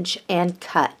 3/8 inch and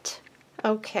cut.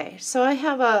 Okay, so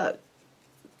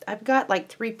I've got like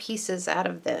 3 pieces out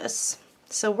of this,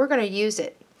 so we're going to use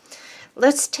it.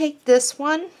 Let's take this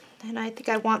one, and I think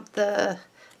I want the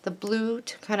blue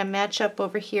to kind of match up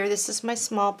over here. This is my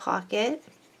small pocket.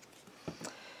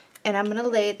 And I'm going to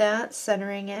lay that,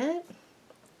 centering it,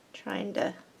 trying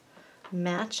to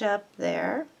match up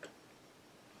there.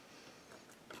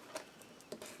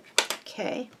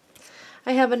 Okay,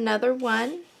 I have another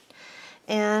one,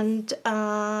 and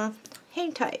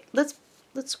hang tight.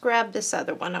 Let's grab this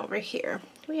other one over here.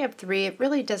 We have 3. It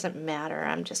really doesn't matter.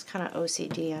 I'm just kind of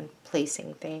OCD on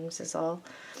placing things is all.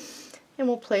 And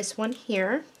we'll place one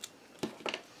here.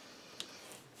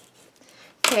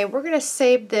 Okay, we're going to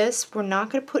save this. We're not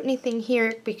going to put anything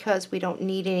here because we don't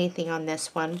need anything on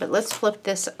this one, but let's flip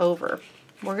this over.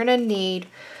 We're going to need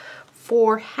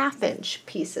 4 1/2 inch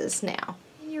pieces now.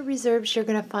 In your reserves, you're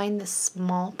going to find the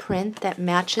small print that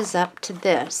matches up to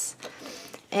this.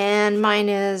 And mine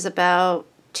is about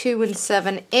 2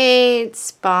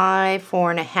 7/8 by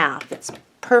 4 1/2. It's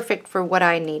perfect for what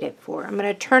I need it for. I'm going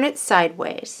to turn it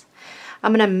sideways.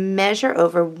 I'm going to measure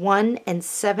over 1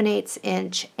 7/8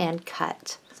 inch and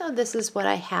cut. So this is what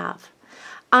I have.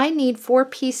 I need 4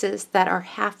 pieces that are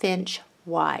 1/2 inch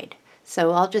wide.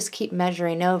 So I'll just keep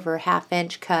measuring over 1/2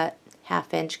 inch cut,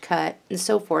 1/2 inch cut, and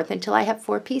so forth until I have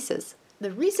 4 pieces.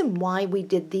 The reason why we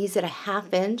did these at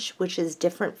 1/2 inch, which is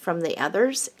different from the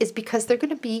others, is because they're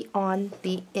going to be on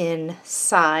the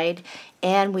inside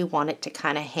and we want it to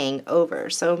kind of hang over.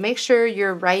 So make sure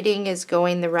your writing is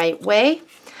going the right way.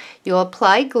 You'll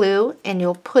apply glue and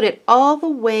you'll put it all the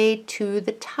way to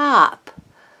the top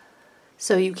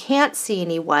so you can't see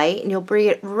any white, and you'll bring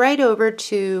it right over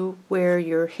to where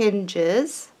your hinge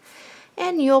is.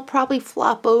 And you'll probably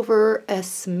flop over a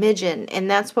smidgen,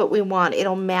 and that's what we want.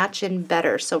 It'll match in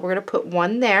better. So we're going to put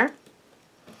one there.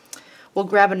 We'll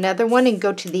grab another one and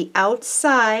go to the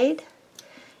outside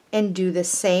and do the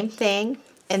same thing.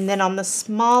 And then on the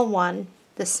small one,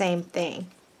 the same thing.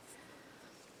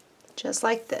 Just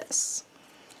like this.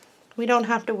 We don't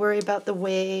have to worry about the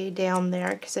way down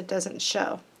there because it doesn't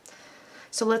show.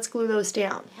 So let's glue those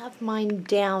down. I have mine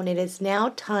down. It is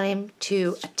now time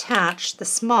to attach the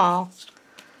small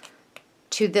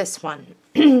to this one.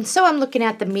 So I'm looking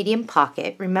at the medium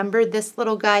pocket. Remember this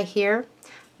little guy here? I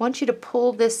want you to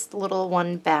pull this little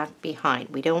one back behind.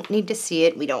 We don't need to see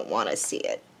it. We don't want to see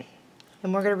it.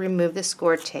 And we're going to remove the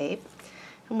score tape.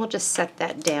 And we'll just set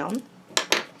that down.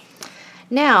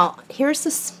 Now, here's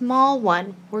the small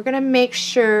one. We're going to make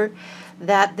sure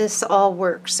that this all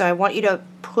works. So I want you to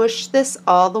push this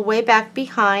all the way back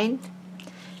behind,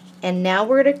 and now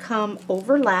we're going to come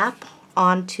overlap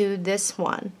onto this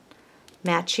one,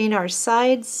 matching our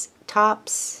sides,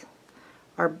 tops,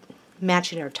 or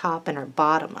matching our top and our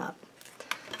bottom up.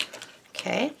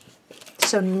 Okay,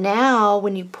 so now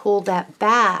when you pull that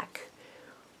back,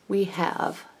 we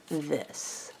have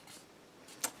this.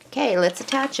 Okay, let's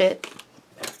attach it.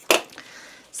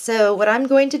 So what I'm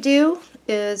going to do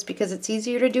is, because it's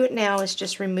easier to do it now, is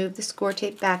just remove the score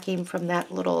tape backing from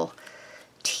that little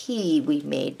T we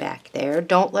made back there.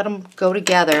 Don't let them go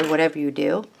together, whatever you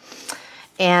do.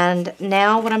 And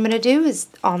now what I'm going to do is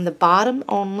on the bottom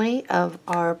only of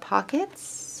our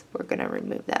pockets, we're going to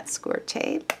remove that score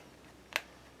tape.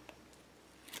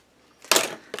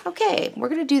 Okay, we're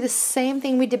going to do the same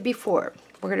thing we did before.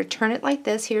 We're going to turn it like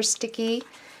this. Here's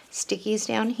stickies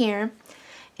down here.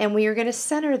 And we are going to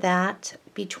center that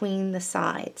between the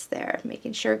sides there,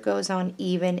 making sure it goes on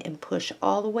even, and push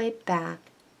all the way back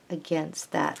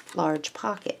against that large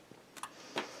pocket.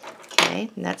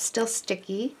 Okay, and that's still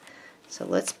sticky, so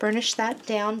let's burnish that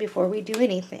down before we do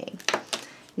anything.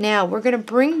 Now we're going to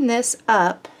bring this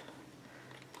up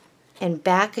and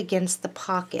back against the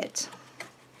pocket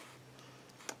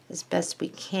as best we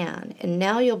can. And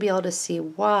now you'll be able to see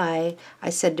why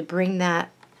I said to bring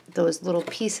those little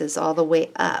pieces all the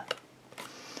way up.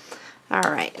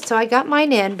 Alright, so I got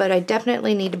mine in, but I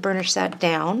definitely need to burnish that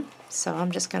down. So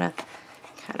I'm just going to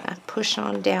kind of push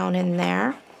on down in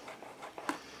there.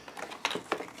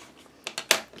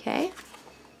 Okay.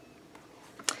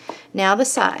 Now the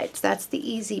sides, that's the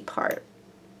easy part.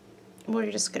 We're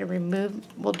just going to remove,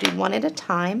 we'll do one at a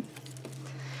time.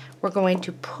 We're going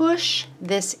to push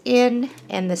this in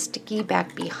and the sticky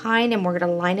back behind, and we're going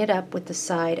to line it up with the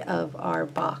side of our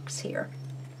box here.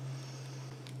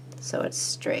 So it's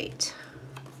straight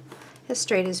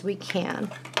as we can.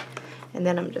 And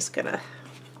then I'm just going to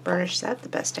burnish that the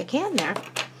best I can there.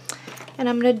 And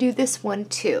I'm going to do this one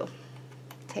too.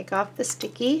 Take off the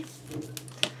sticky,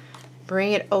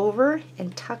 bring it over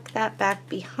and tuck that back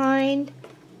behind,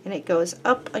 and it goes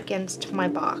up against my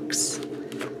box.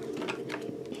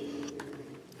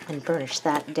 And burnish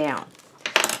that down.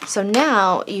 So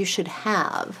now you should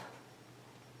have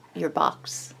your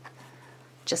box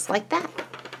just like that.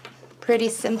 Pretty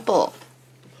simple.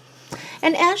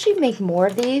 And as you make more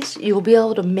of these, you'll be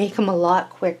able to make them a lot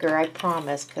quicker, I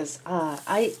promise, because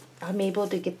I'm able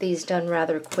to get these done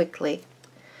rather quickly.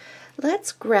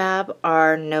 Let's grab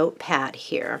our notepad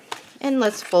here and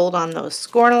let's fold on those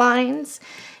score lines.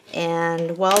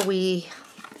 And while we're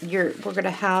going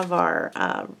to have our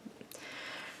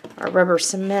rubber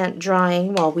cement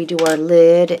drying while we do our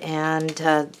lid and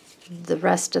the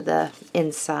rest of the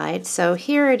inside. So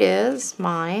here it is,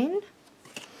 mine.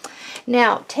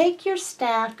 Now take your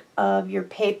stack of your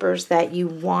papers that you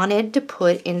wanted to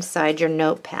put inside your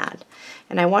notepad,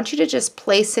 and I want you to just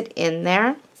place it in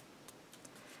there.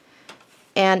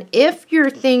 And if your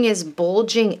thing is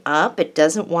bulging up, it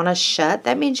doesn't want to shut,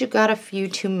 that means you've got a few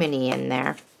too many in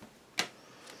there.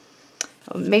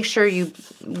 Make sure you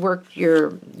work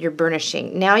your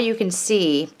burnishing. Now you can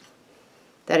see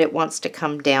that it wants to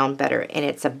come down better, and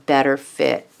it's a better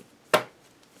fit.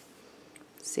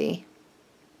 See?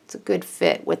 It's a good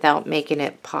fit without making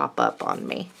it pop up on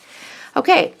me.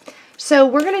 Okay, So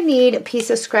we're going to need a piece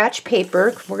of scratch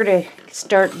paper. We're going to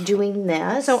start doing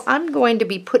this. So I'm going to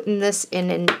be putting this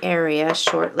in an area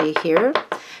shortly here.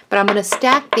 But I'm going to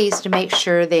stack these to make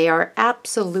sure they are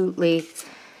absolutely,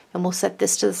 and we'll set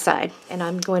this to the side. And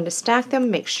I'm going to stack them,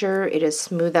 make sure it is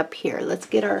smooth up here. Let's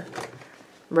get our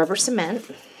rubber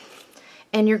cement.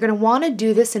 And you're going to want to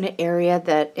do this in an area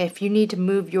that if you need to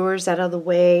move yours out of the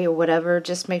way or whatever,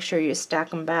 just make sure you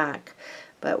stack them back.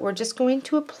 But we're just going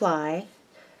to apply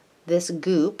this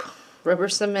goop, rubber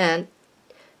cement,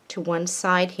 to one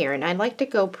side here. And I like to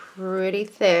go pretty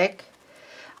thick.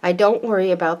 I don't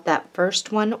worry about that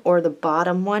first one or the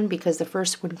bottom one because the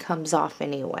first one comes off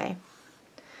anyway.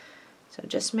 So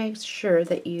just make sure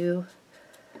that you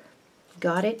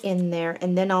got it in there,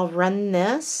 and then I'll run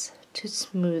this to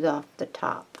smooth off the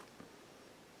top.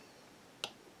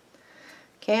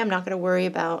 Okay, I'm not going to worry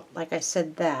about, like I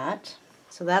said, that.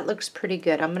 So that looks pretty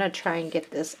good. I'm going to try and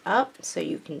get this up so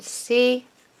you can see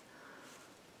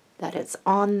that it's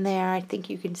on there. I think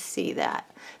you can see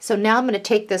that. So now I'm going to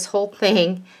take this whole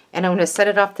thing and I'm going to set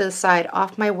it off to the side,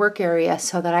 off my work area,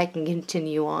 so that I can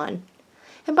continue on.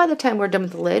 And by the time we're done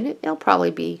with the lid, it'll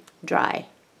probably be dry.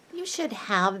 You should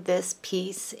have this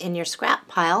piece in your scrap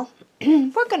pile.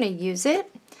 We're going to use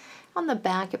it. On the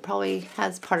back, it probably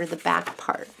has part of the back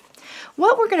part.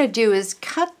 What we're going to do is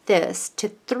cut this to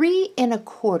 3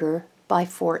 1/4 by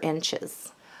 4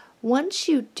 inches. Once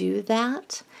you do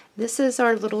that, this is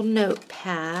our little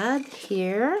notepad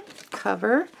here,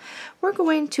 cover. We're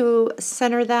going to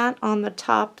center that on the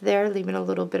top there, leaving a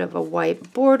little bit of a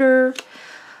white border,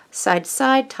 side to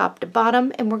side, top to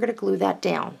bottom, and we're going to glue that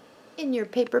down. In your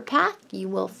paper pack, you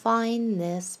will find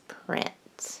this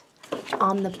print.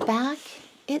 On the back,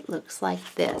 it looks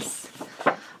like this.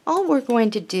 All we're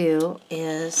going to do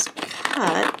is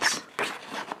cut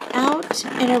out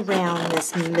and around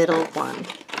this middle one.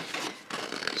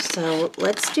 So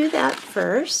let's do that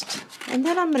first, and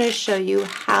then I'm going to show you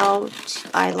how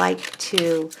I like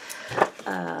to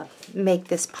make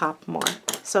this pop more.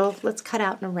 So let's cut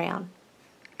out and around.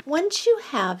 Once you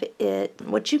have it,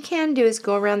 what you can do is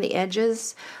go around the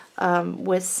edges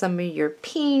with some of your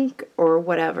pink or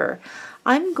whatever.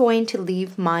 I'm going to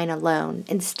leave mine alone.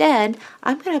 Instead,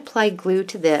 I'm going to apply glue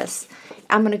to this.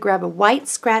 I'm going to grab a white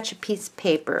scratch piece of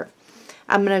paper.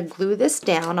 I'm going to glue this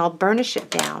down. I'll burnish it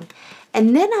down.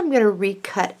 And then I'm going to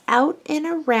recut out and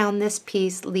around this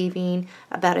piece, leaving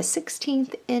about a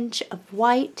 1/16 inch of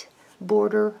white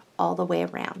border all the way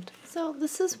around. So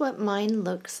this is what mine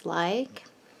looks like.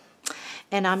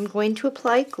 And I'm going to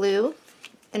apply glue,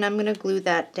 and I'm going to glue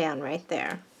that down right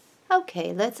there.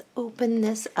 Okay, let's open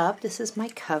this up. This is my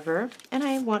cover, and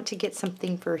I want to get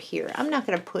something for here. I'm not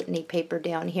going to put any paper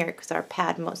down here because our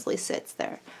pad mostly sits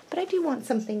there, but I do want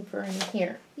something for in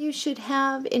here. You should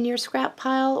have in your scrap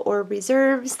pile or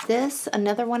reserves this,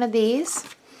 another one of these,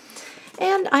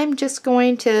 and I'm just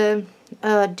going to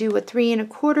do a 3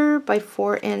 1/4 by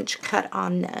 4 inch cut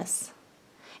on this,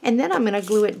 and then I'm going to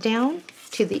glue it down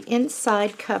to the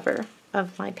inside cover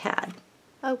of my pad.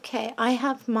 Okay, I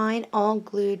have mine all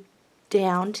glued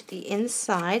down to the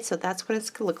inside, so that's what it's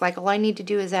going to look like. All I need to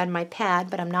do is add my pad,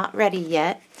 but I'm not ready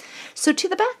yet. So to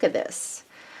the back of this,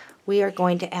 we are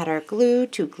going to add our glue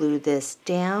to glue this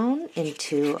down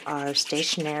into our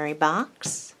stationery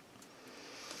box.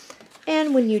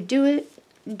 And when you do it,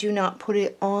 do not put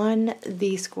it on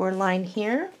the score line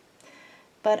here,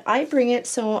 but I bring it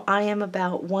so I am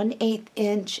about 1/8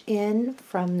 inch in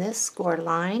from this score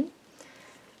line,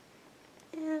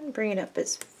 and bring it up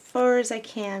as far as I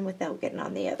can without getting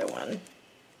on the other one,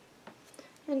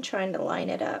 and trying to line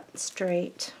it up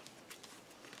straight.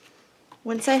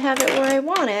 Once I have it where I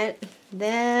want it,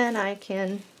 then I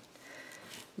can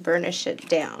burnish it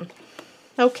down.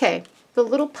 Okay, the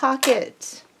little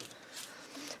pocket,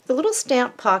 the little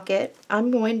stamp pocket, I'm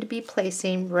going to be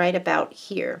placing right about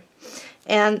here.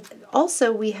 And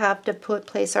also we have to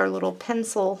place our little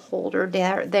pencil holder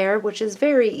there, which is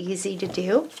very easy to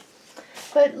do.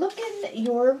 But look in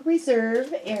your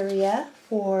reserve area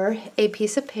for a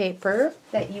piece of paper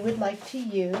that you would like to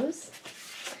use.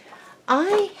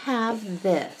 I have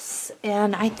this,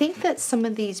 and I think that some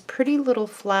of these pretty little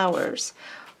flowers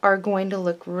are going to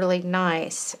look really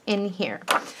nice in here.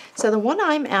 So the one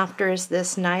I'm after is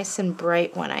this nice and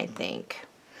bright one, I think.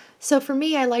 So for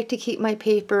me, I like to keep my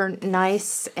paper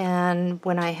nice, and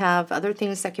when I have other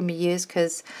things that can be used,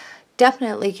 because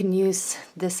definitely can use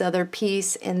this other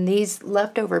piece and these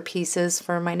leftover pieces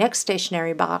for my next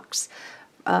stationery box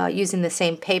using the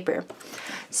same paper.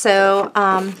 So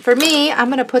for me, I'm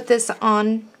going to put this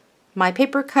on my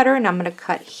paper cutter, and I'm going to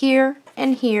cut here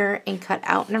and cut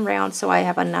out and around so I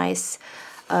have a nice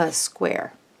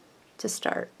square to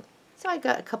start. So I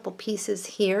got a couple pieces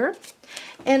here,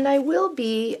 and I will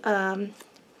be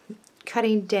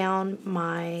cutting down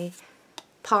my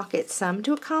pocket some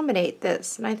to accommodate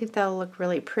this, and I think that'll look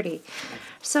really pretty.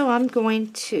 So I'm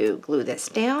going to glue this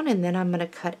down, and then I'm going to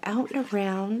cut out and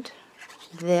around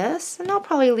this, and I'll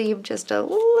probably leave just a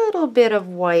little bit of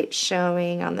white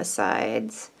showing on the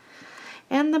sides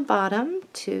and the bottom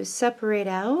to separate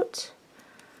out.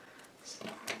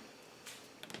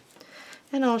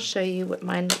 And I'll show you what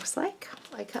mine looks like.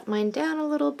 I cut mine down a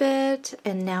little bit,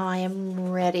 and now I am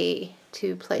ready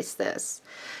to place this.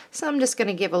 So I'm just going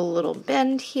to give a little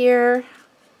bend here,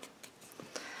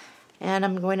 and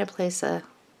I'm going to place a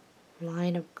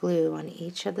line of glue on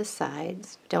each of the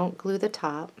sides. Don't glue the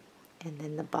top, and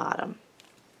then the bottom.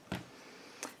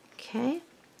 Okay,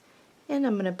 and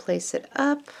I'm going to place it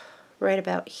up right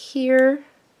about here,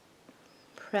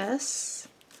 press,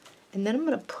 and then I'm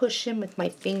going to push in with my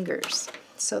fingers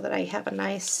so that I have a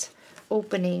nice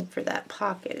opening for that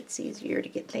pocket. It's easier to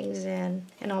get things in,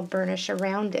 and I'll burnish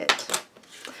around it.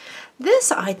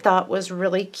 This I thought was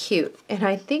really cute, and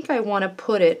I think I want to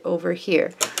put it over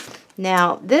here.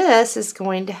 Now this is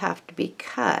going to have to be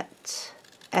cut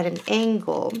at an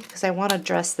angle because I want to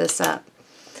dress this up.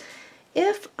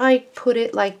 If I put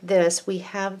it like this, we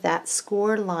have that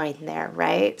score line there,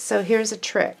 right? So here's a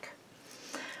trick.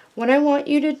 What I want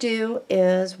you to do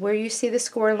is where you see the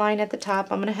score line at the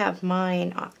top, I'm going to have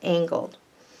mine angled.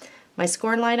 My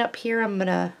score line up here I'm going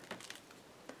to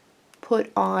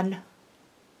put on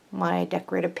my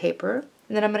decorative paper,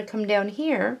 and then I'm going to come down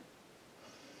here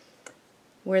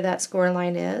where that score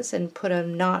line is and put a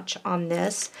notch on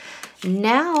this.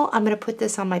 Now I'm going to put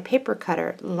this on my paper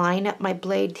cutter, line up my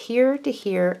blade here to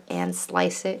here and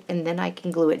slice it, and then I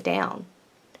can glue it down.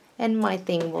 And my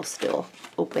thing will still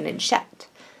open and shut.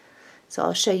 So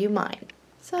I'll show you mine.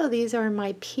 So these are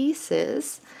my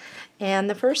pieces, and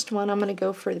the first one I'm going to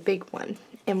go for the big one.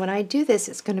 And when I do this,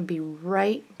 it's going to be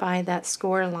right by that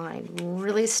score line,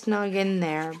 really snug in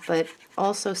there, but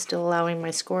also still allowing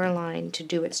my score line to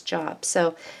do its job. So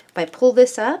if I pull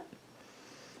this up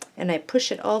and I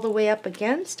push it all the way up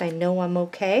against, I know I'm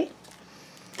okay.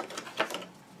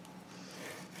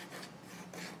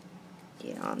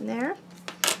 Get on there.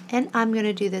 And I'm going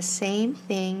to do the same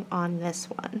thing on this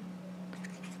one.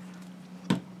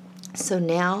 So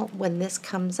now when this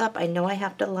comes up, I know I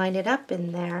have to line it up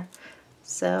in there.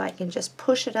 So I can just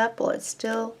push it up while it's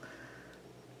still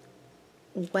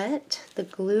wet, the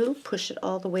glue, push it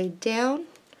all the way down,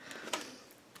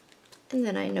 and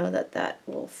then I know that that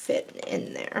will fit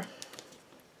in there.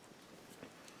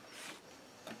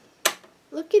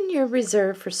 Look in your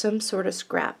reserve for some sort of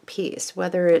scrap piece,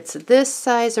 whether it's this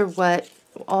size or what.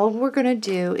 All we're going to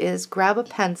do is grab a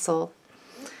pencil,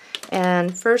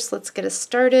 and first let's get us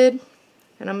started,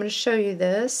 and I'm going to show you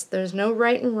this. There's no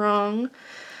right and wrong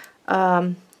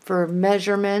for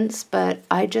measurements, but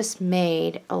I just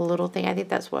made a little thing. I think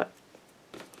that's what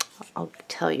I'll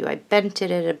tell you. I bent it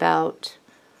at about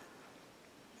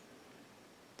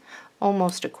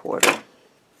almost a quarter.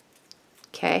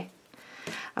 Okay,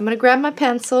 I'm going to grab my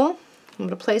pencil, I'm going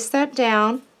to place that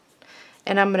down,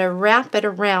 and I'm going to wrap it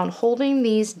around, holding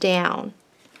these down,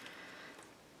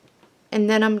 and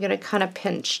then I'm going to kind of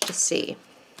pinch to see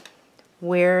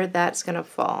where that's going to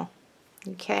fall,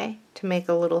 okay, to make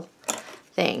a little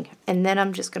thing. And then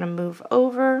I'm just going to move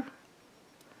over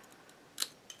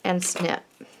and snip.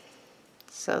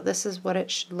 So this is what it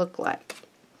should look like.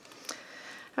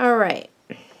 Alright,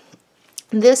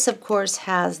 this of course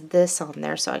has this on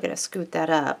there, so I'm going to scoot that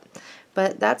up.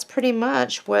 But that's pretty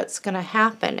much what's going to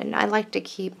happen, and I like to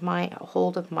keep my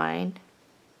hold of mine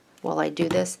while I do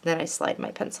this, and then I slide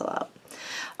my pencil out.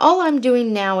 All I'm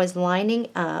doing now is lining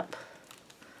up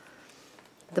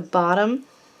the bottom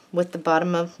with the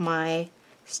bottom of my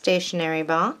stationery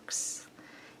box,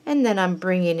 and then I'm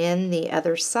bringing in the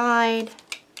other side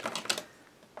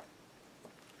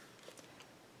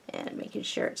and making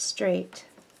sure it's straight,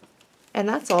 and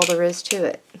that's all there is to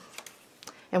it.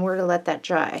 And we're going to let that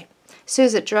dry. As soon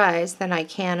as it dries, then I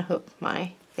can hook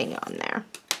my thing on there.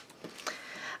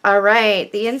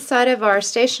 Alright, the inside of our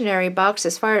stationery box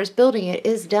as far as building it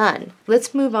is done.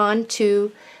 Let's move on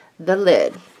to the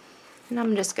lid. And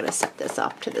I'm just going to set this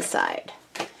off to the side.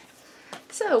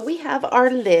 So we have our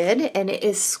lid, and it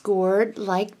is scored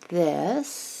like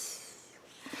this.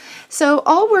 So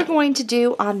all we're going to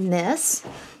do on this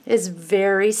is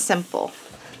very simple.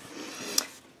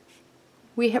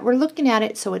 We're looking at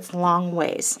it so it's long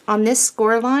ways. On this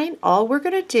score line, all we're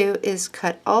going to do is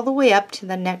cut all the way up to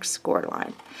the next score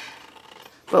line.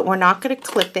 But we're not going to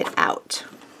clip it out.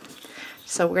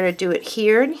 So we're going to do it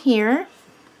here and here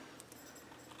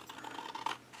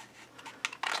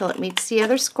till it meets the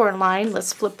other score line.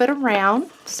 Let's flip it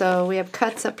around. So we have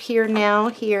cuts up here now,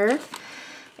 here,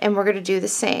 and we're going to do the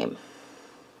same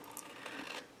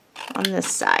on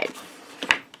this side.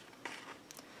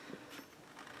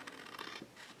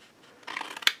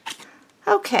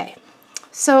 Okay,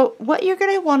 so what you're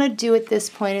going to want to do at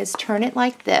this point is turn it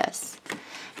like this.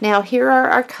 Now here are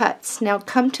our cuts. Now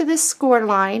come to this score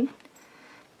line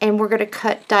and we're going to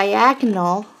cut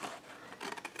diagonal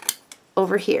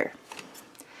over here.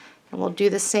 And we'll do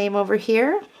the same over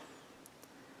here.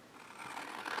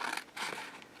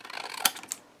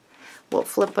 We'll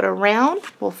flip it around.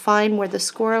 We'll find where the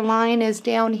score line is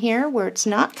down here where it's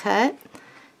not cut.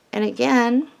 And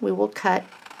again, we will cut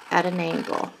at an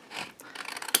angle.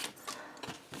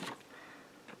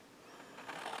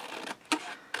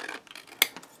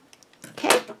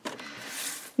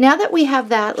 Now that we have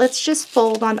that, let's just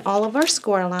fold on all of our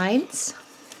score lines.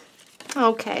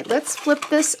 Okay, let's flip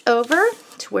this over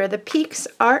to where the peaks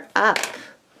are up.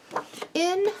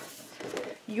 In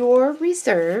your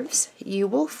reserves, you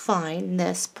will find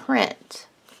this print.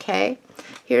 Okay,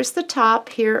 here's the top,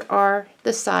 here are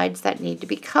the sides that need to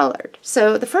be colored.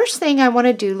 So the first thing I want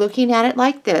to do, looking at it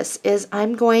like this, is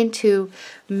I'm going to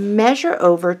measure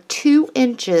over 2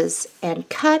 inches and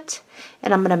cut,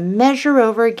 and I'm going to measure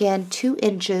over again 2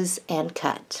 inches and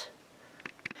cut.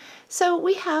 So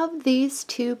we have these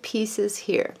 2 pieces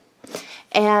here,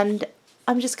 and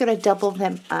I'm just going to double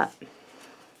them up.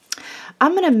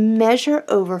 I'm going to measure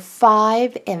over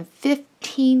 5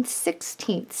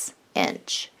 15/16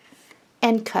 inch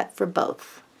and cut for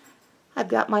both. I've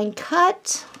got mine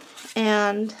cut,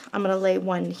 and I'm going to lay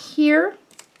one here,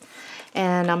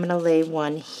 and I'm going to lay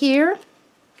one here.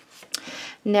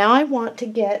 Now I want to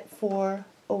get for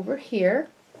over here.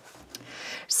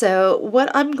 So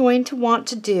what I'm going to want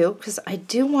to do, because I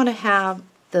do want to have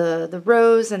the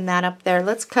rows and that up there,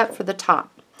 let's cut for the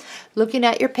top. Looking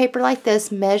at your paper like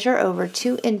this, measure over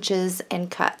 2 inches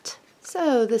and cut.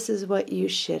 So this is what you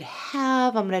should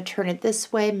have. I'm going to turn it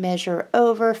this way, measure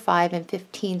over 5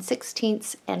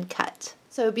 15/16 and cut.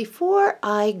 So before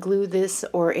I glue this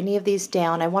or any of these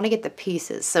down, I want to get the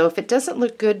pieces. So if it doesn't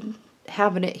look good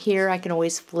having it here, I can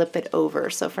always flip it over.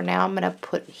 So for now, I'm going to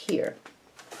put here.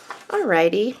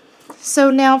 Alrighty,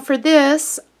 so now for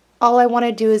this, all I want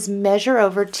to do is measure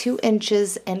over 2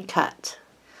 inches and cut.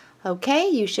 Okay,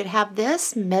 you should have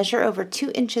this, measure over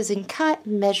 2 inches and cut,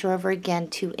 measure over again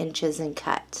 2 inches and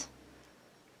cut.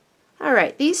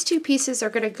 Alright, these 2 pieces are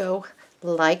going to go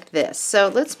like this. So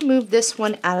let's move this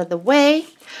one out of the way.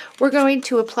 We're going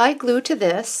to apply glue to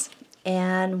this,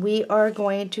 and we are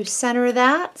going to center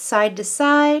that side to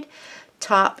side,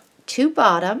 top to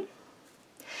bottom,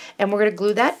 and we're going to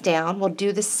glue that down. We'll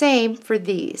do the same for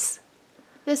these.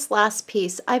 This last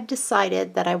piece, I've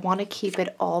decided that I want to keep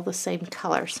it all the same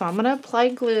color. So I'm going to apply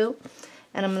glue,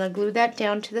 and I'm going to glue that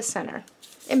down to the center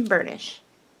and burnish.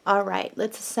 Alright,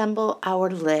 let's assemble our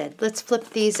lid. Let's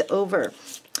flip these over.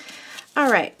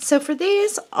 Alright, so for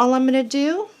these, all I'm going to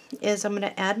do is I'm going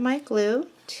to add my glue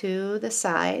to the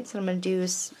sides. I'm going to do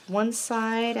one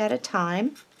side at a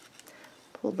time.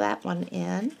 Pull that one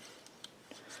in.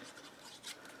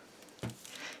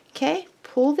 Okay,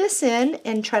 pull this in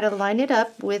and try to line it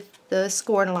up with the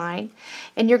score line.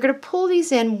 And you're going to pull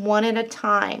these in one at a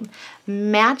time,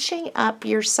 matching up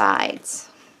your sides.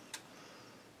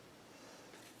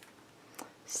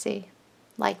 See,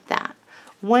 like that.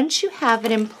 Once you have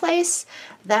it in place,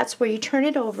 that's where you turn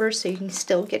it over so you can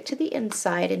still get to the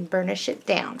inside and burnish it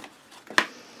down.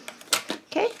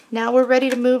 Okay, now we're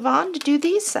ready to move on to do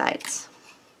these sides.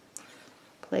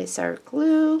 Place our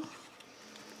glue,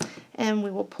 and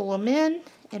we will pull them in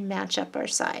and match up our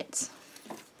sides.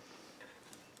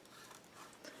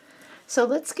 So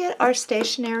let's get our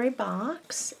stationery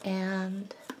box,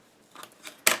 and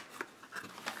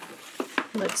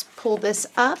let's pull this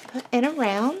up and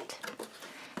around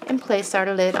and place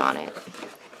our lid on it,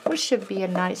 which should be a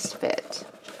nice fit.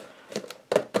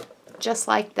 Just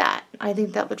like that. I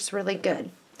think that looks really good.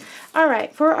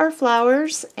 Alright, for our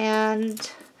flowers,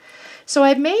 and so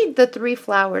I made the 3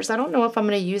 flowers. I don't know if I'm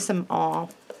going to use them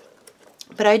all,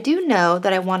 but I do know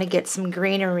that I want to get some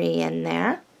greenery in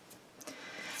there.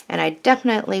 And I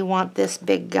definitely want this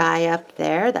big guy up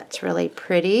there. That's really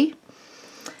pretty.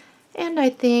 And I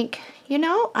think, you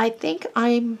know, I think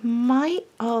I might,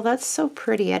 oh, that's so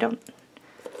pretty. I don't,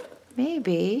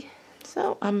 maybe.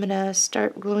 So I'm going to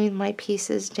start gluing my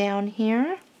pieces down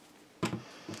here.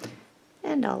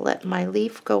 And I'll let my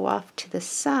leaf go off to the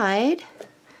side.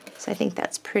 So I think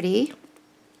that's pretty.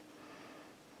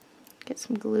 Get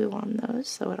some glue on those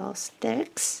so it all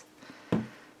sticks.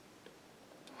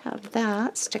 Have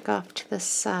that stick off to the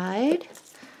side.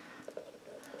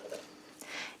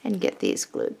 and get these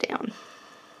glued down.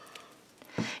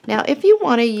 Now if you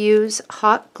want to use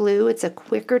hot glue, it's a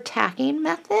quicker tacking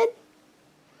method.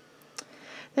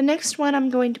 The next one I'm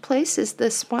going to place is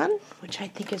this one, which I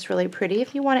think is really pretty.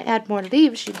 If you want to add more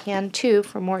leaves, you can too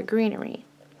for more greenery.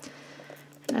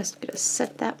 And I'm just going to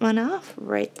set that one off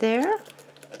right there.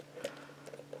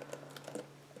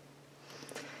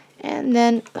 And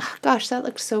then, oh gosh, that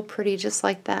looks so pretty just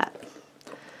like that.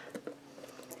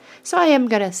 So I am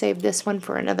going to save this one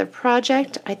for another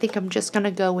project. I think I'm just going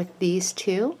to go with these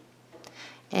two.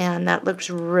 And that looks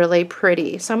really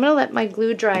pretty. So I'm going to let my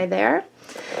glue dry there.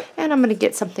 And I'm going to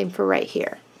get something for right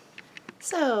here.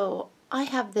 So I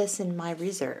have this in my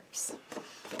reserves.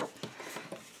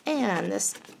 And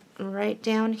this right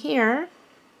down here,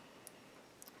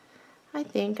 I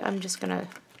think I'm just going to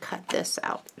cut this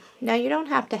out. Now you don't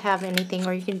have to have anything,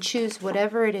 or you can choose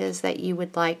whatever it is that you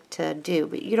would like to do,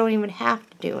 but you don't even have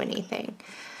to do anything.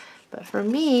 But for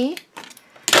me,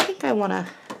 I think I want to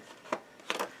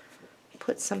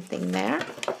put something there.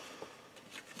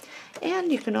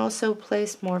 And you can also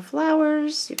place more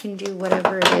flowers. You can do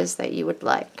whatever it is that you would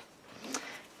like.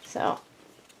 So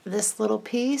this little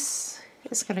piece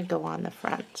is going to go on the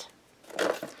front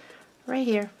right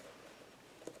here.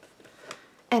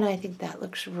 And I think that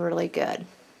looks really good.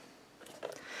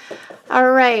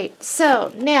 Alright,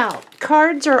 so now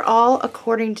cards are all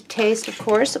according to taste, of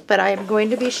course, but I am going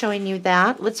to be showing you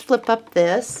that. Let's flip up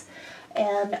this.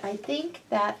 And I think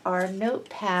that our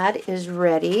notepad is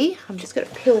ready. I'm just going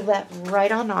to peel that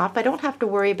right on off. I don't have to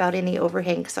worry about any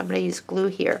overhang because I'm going to use glue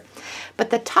here. But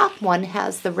the top one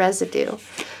has the residue.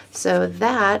 So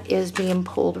that is being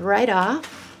pulled right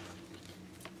off.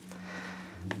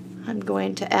 I'm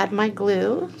going to add my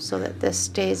glue so that this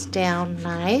stays down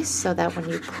nice, so that when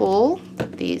you pull,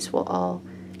 these will all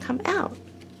come out.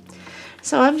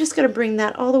 So I'm just going to bring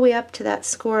that all the way up to that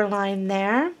score line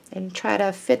there and try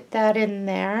to fit that in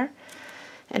there.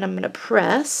 And I'm going to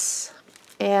press,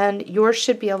 and yours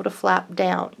should be able to flap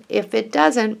down. If it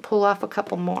doesn't, pull off a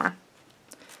couple more.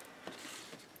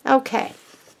 Okay,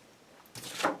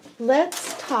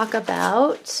 let's talk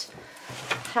about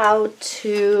how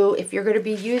to, if you're going to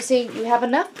be using, you have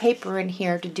enough paper in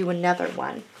here to do another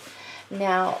one.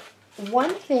 Now,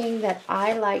 one thing that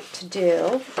I like to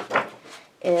do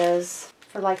is,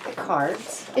 for like the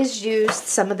cards, is use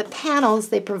some of the panels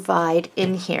they provide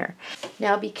in here.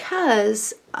 Now,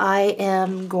 because I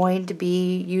am going to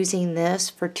be using this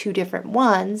for 2 different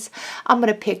ones, I'm going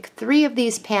to pick 3 of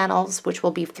these panels, which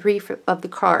will be 3 of the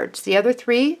cards. The other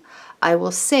 3 I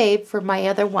will save for my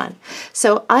other one.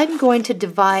 So I'm going to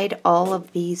divide all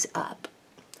of these up.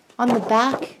 On the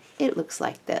back, it looks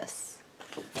like this.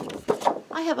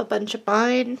 I have a bunch of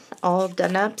mine all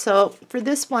done up. So for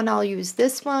this one, I'll use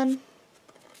this one,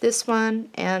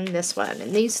 and this one.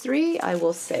 And these 3 I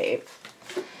will save.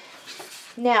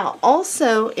 Now,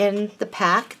 also in the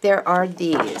pack, there are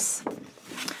these,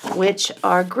 which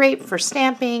are great for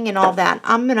stamping and all that.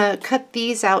 I'm going to cut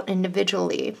these out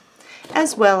individually,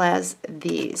 as well as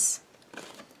these.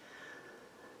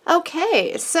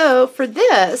 Okay, so for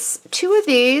this, 2 of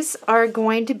these are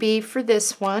going to be for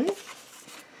this one,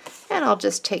 and I'll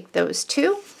just take those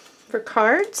 2 for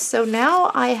cards. So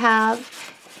now I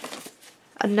have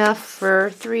enough for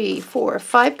 3, 4,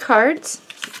 5 cards,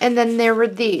 and then there were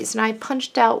these, and I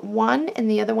punched out 1,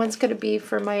 and the other one's going to be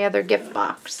for my other gift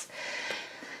box.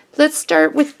 Let's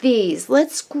start with these.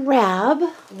 Let's grab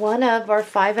one of our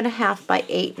 5.5 by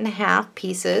 8.5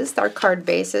 pieces, our card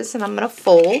bases, and I'm going to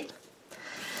fold.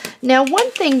 Now,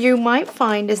 one thing you might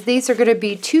find is these are going to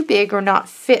be too big or not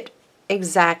fit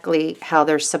exactly how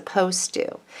they're supposed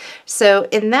to. So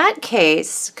in that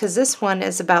case, because this one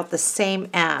is about the same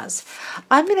as,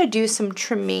 I'm going to do some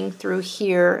trimming through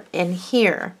here and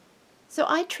here. So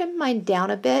I trimmed mine down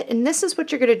a bit, and this is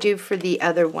what you're going to do for the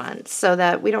other ones so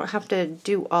that we don't have to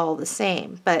do all the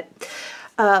same. But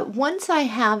once I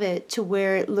have it to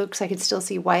where it looks, I can still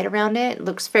see white around it, it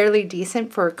looks fairly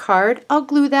decent for a card, I'll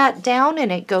glue that down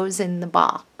and it goes in the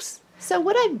box. So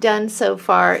what I've done so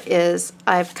far is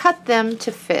I've cut them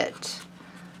to fit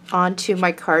onto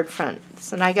my card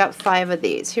fronts, and I got 5 of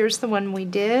these. Here's the one we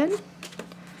did.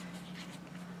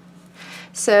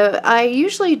 So I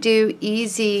usually do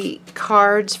easy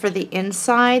cards for the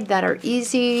inside that are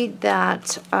easy,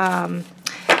 that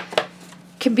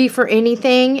can be for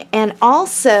anything, and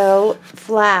also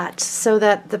flat, so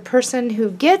that the person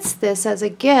who gets this as a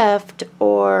gift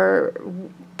or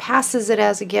passes it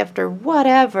as a gift or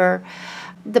whatever,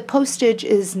 the postage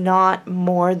is not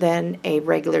more than a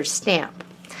regular stamp.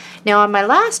 Now on my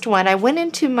last one, I went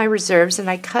into my reserves and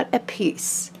I cut a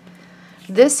piece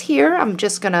This here, I'm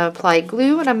just going to apply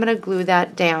glue, and I'm going to glue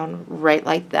that down right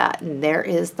like that. And there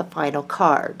is the final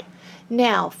card.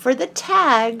 Now, for the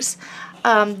tags,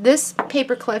 this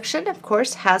paper collection, of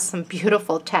course, has some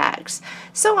beautiful tags.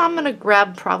 So I'm going to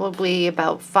grab probably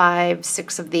about 5,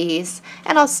 6 of these,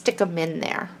 and I'll stick them in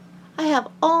there. I have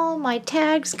all my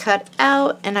tags cut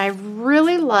out, and I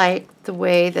really like the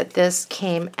way that this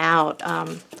came out.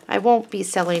 I won't be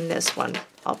selling this one.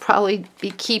 I'll probably be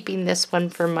keeping this one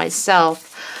for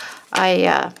myself.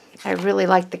 I really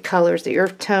like the colors, the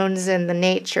earth tones, and the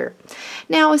nature.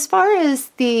 Now, as far as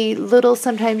the little,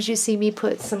 sometimes you see me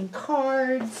put some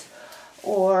cards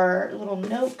or little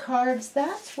note cards,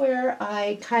 that's where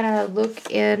I kind of look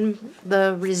in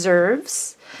the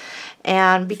reserves.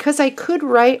 And because I could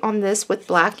write on this with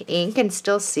black ink and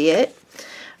still see it,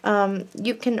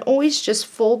 you can always just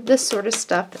fold this sort of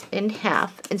stuff in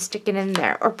half and stick it in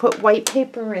there, or put white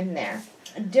paper in there.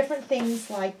 Different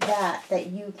things like that that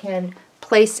you can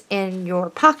place in your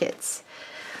pockets.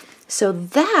 So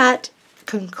that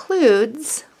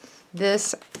concludes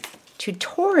this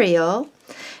tutorial,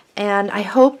 and I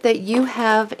hope that you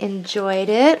have enjoyed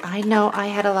it. I know I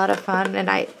had a lot of fun, and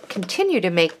I continue to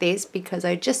make these because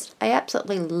I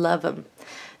absolutely love them.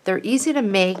 They're easy to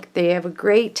make, they have a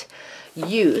great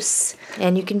use,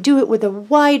 and you can do it with a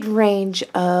wide range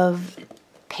of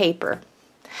paper.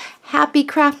 Happy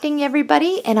crafting,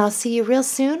 everybody, and I'll see you real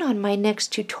soon on my next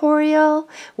tutorial,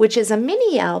 which is a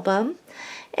mini album,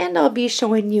 and I'll be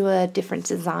showing you a different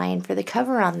design for the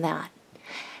cover on that.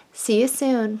 See you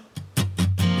soon.